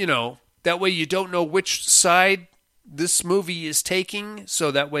it's, you know, that way you don't know which side this movie is taking, so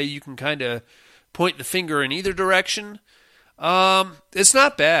that way you can kind of point the finger in either direction. It's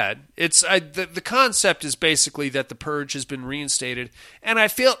not bad. The concept is basically that the purge has been reinstated, and I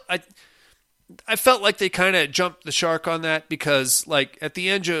felt like they kind of jumped the shark on that because, like, at the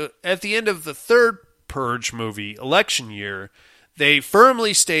end of the third purge movie, Election Year, they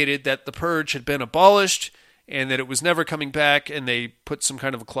firmly stated that the purge had been abolished and that it was never coming back, and they put some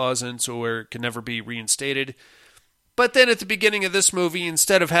kind of a clause in so where it can never be reinstated. But then at the beginning of this movie,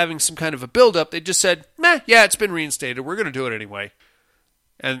 instead of having some kind of a build-up, they just said, yeah, it's been reinstated. We're going to do it anyway.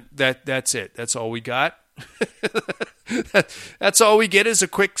 And that's it. That's all we got. That's all we get is a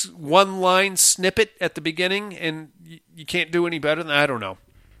quick one-line snippet at the beginning, and you can't do any better than that. I don't know.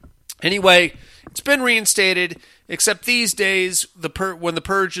 Anyway, it's been reinstated, except these days, when the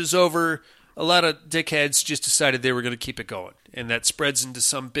purge is over, a lot of dickheads just decided they were going to keep it going. And that spreads into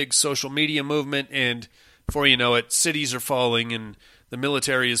some big social media movement, and before you know it, cities are falling and the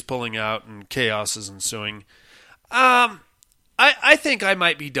military is pulling out and chaos is ensuing. I think I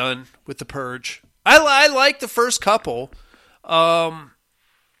might be done with the purge. I like the first couple. I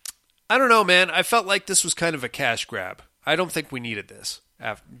don't know, man. I felt like this was kind of a cash grab. I don't think we needed this,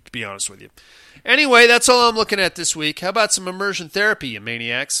 to be honest with you. Anyway, that's all I'm looking at this week. How about some immersion therapy, you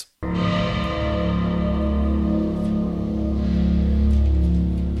maniacs?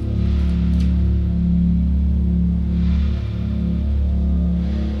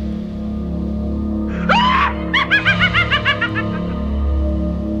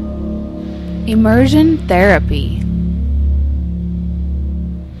 Immersion therapy.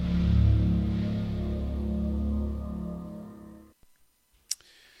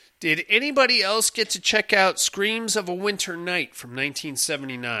 Did anybody else get to check out Screams of a Winter Night from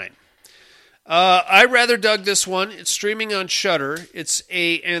 1979? I rather dug this one. It's streaming on Shudder. It's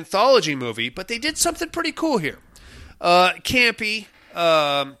an anthology movie, but they did something pretty cool here. Campy,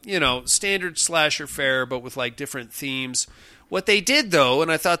 standard slasher fare, but with like different themes. What they did, though,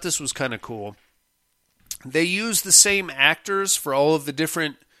 and I thought this was kind of cool, they used the same actors for all of the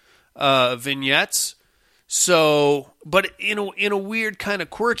different vignettes. So, but in a weird kind of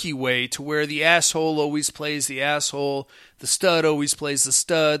quirky way, to where the asshole always plays the asshole, the stud always plays the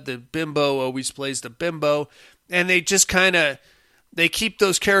stud, the bimbo always plays the bimbo, and they just kind of, they keep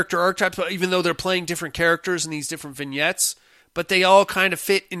those character archetypes, even though they're playing different characters in these different vignettes, but they all kind of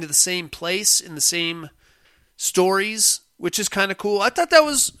fit into the same place, in the same stories, which is kind of cool. I thought that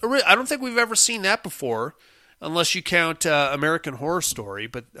was, I don't think we've ever seen that before, unless you count American Horror Story,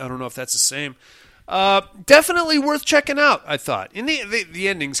 but I don't know if that's the same. Definitely worth checking out, I thought. And the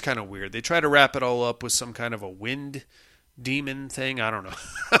ending's kind of weird. They try to wrap it all up with some kind of a wind demon thing. I don't know.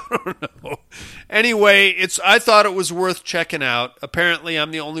 I don't know. Anyway, I thought it was worth checking out. Apparently,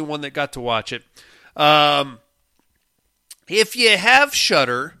 I'm the only one that got to watch it. If you have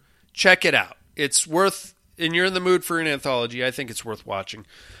Shudder, check it out. It's worth, and you're in the mood for an anthology, I think it's worth watching.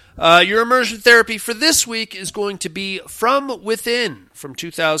 Your immersion therapy for this week is going to be From Within from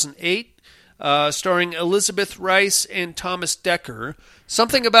 2008. Starring Elizabeth Rice and Thomas Dekker.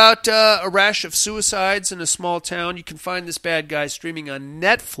 Something about a rash of suicides in a small town. You can find this bad guy streaming on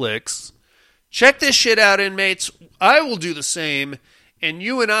Netflix. Check this shit out, inmates. I will do the same, and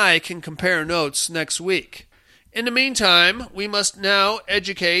you and I can compare notes next week. In the meantime, we must now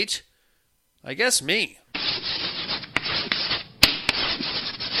educate, I guess, me.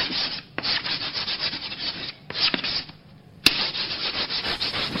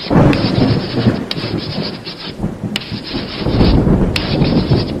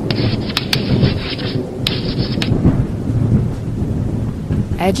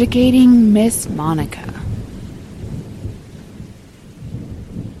 Educating Miss Monica.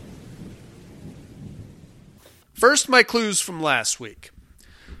 First, my clues from last week.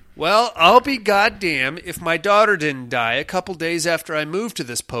 Well, I'll be goddamn if my daughter didn't die a couple days after I moved to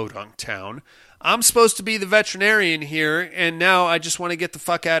this podunk town. I'm supposed to be the veterinarian here, and now I just want to get the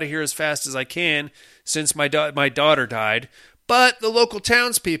fuck out of here as fast as I can since my daughter died. But the local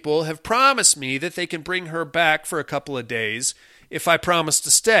townspeople have promised me that they can bring her back for a couple of days if I promise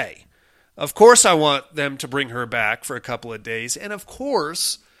to stay. Of course I want them to bring her back for a couple of days, and of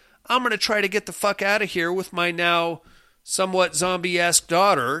course I'm going to try to get the fuck out of here with my now somewhat zombie-esque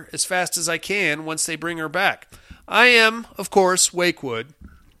daughter as fast as I can once they bring her back. I am, of course, Wakewood,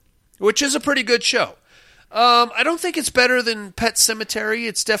 which is a pretty good show. I don't think it's better than Pet Sematary.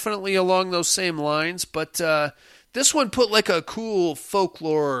 It's definitely along those same lines, but this one put like a cool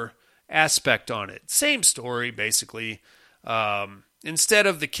folklore aspect on it. Same story, basically. Instead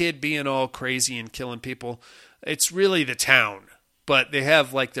of the kid being all crazy and killing people, it's really the town. But they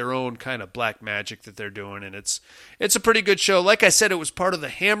have like their own kind of black magic that they're doing, and it's a pretty good show. Like I said, it was part of the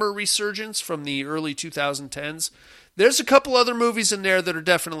Hammer resurgence from the early 2010s. There's a couple other movies in there that are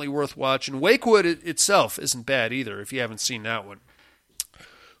definitely worth watching. Wakewood itself isn't bad either, if you haven't seen that one.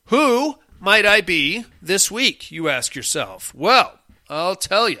 Who might I be this week, you ask yourself? Well, I'll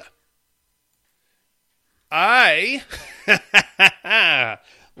tell you. I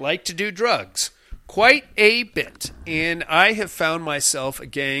like to do drugs quite a bit, and I have found myself a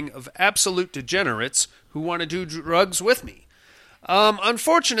gang of absolute degenerates who want to do drugs with me.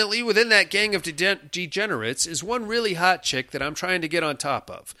 Unfortunately, within that gang of degenerates is one really hot chick that I'm trying to get on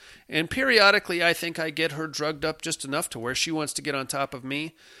top of, and periodically I think I get her drugged up just enough to where she wants to get on top of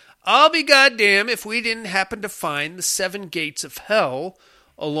me. I'll be goddamn if we didn't happen to find the 7 gates of hell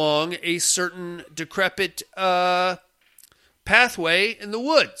along a certain decrepit pathway in the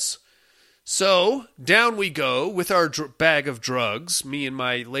woods. So, down we go with our bag of drugs, me and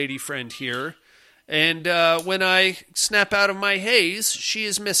my lady friend here, and when I snap out of my haze, she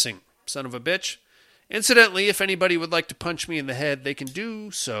is missing, son of a bitch. Incidentally, if anybody would like to punch me in the head, they can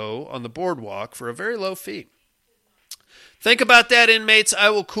do so on the boardwalk for a very low fee. Think about that, inmates. I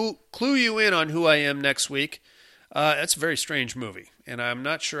will clue you in on who I am next week. That's a very strange movie, and I'm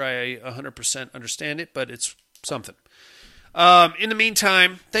not sure I 100% understand it, but it's something. In the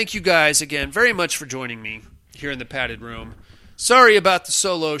meantime, thank you guys again very much for joining me here in the padded room. Sorry about the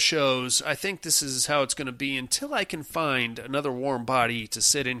solo shows. I think this is how it's going to be until I can find another warm body to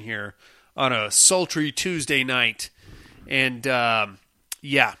sit in here on a sultry Tuesday night. And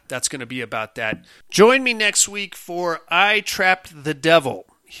yeah, that's going to be about that. Join me next week for I Trapped the Devil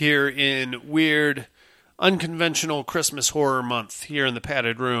here in weird, unconventional Christmas horror month here in the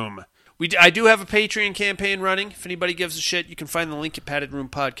padded room. I do have a Patreon campaign running. If anybody gives a shit, you can find the link at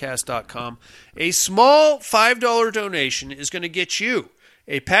paddedroompodcast.com. A small $5 donation is going to get you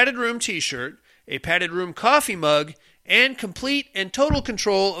a Padded Room t-shirt, a Padded Room coffee mug, and complete and total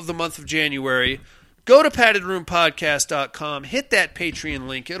control of the month of January. Go to paddedroompodcast.com, hit that Patreon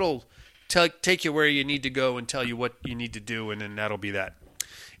link. It'll take you where you need to go and tell you what you need to do, and then that'll be that.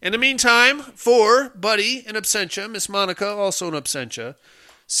 In the meantime, for Buddy in absentia, Miss Monica also in absentia,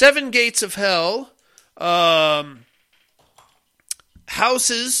 7 Gates of Hell,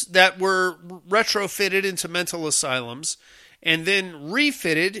 houses that were retrofitted into mental asylums and then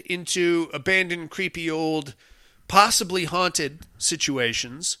refitted into abandoned, creepy old, possibly haunted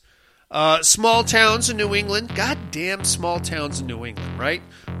situations. Small towns in New England. Goddamn small towns in New England, right?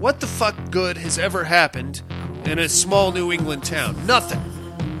 What the fuck good has ever happened in a small New England town? Nothing.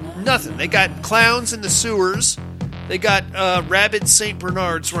 They got clowns in the sewers. They got rabid St.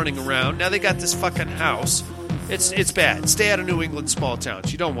 Bernards running around. Now they got this fucking house. It's bad. Stay out of New England small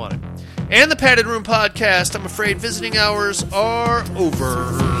towns. You don't want it. And the Padded Room Podcast, I'm afraid visiting hours are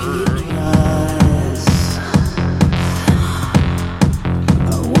over.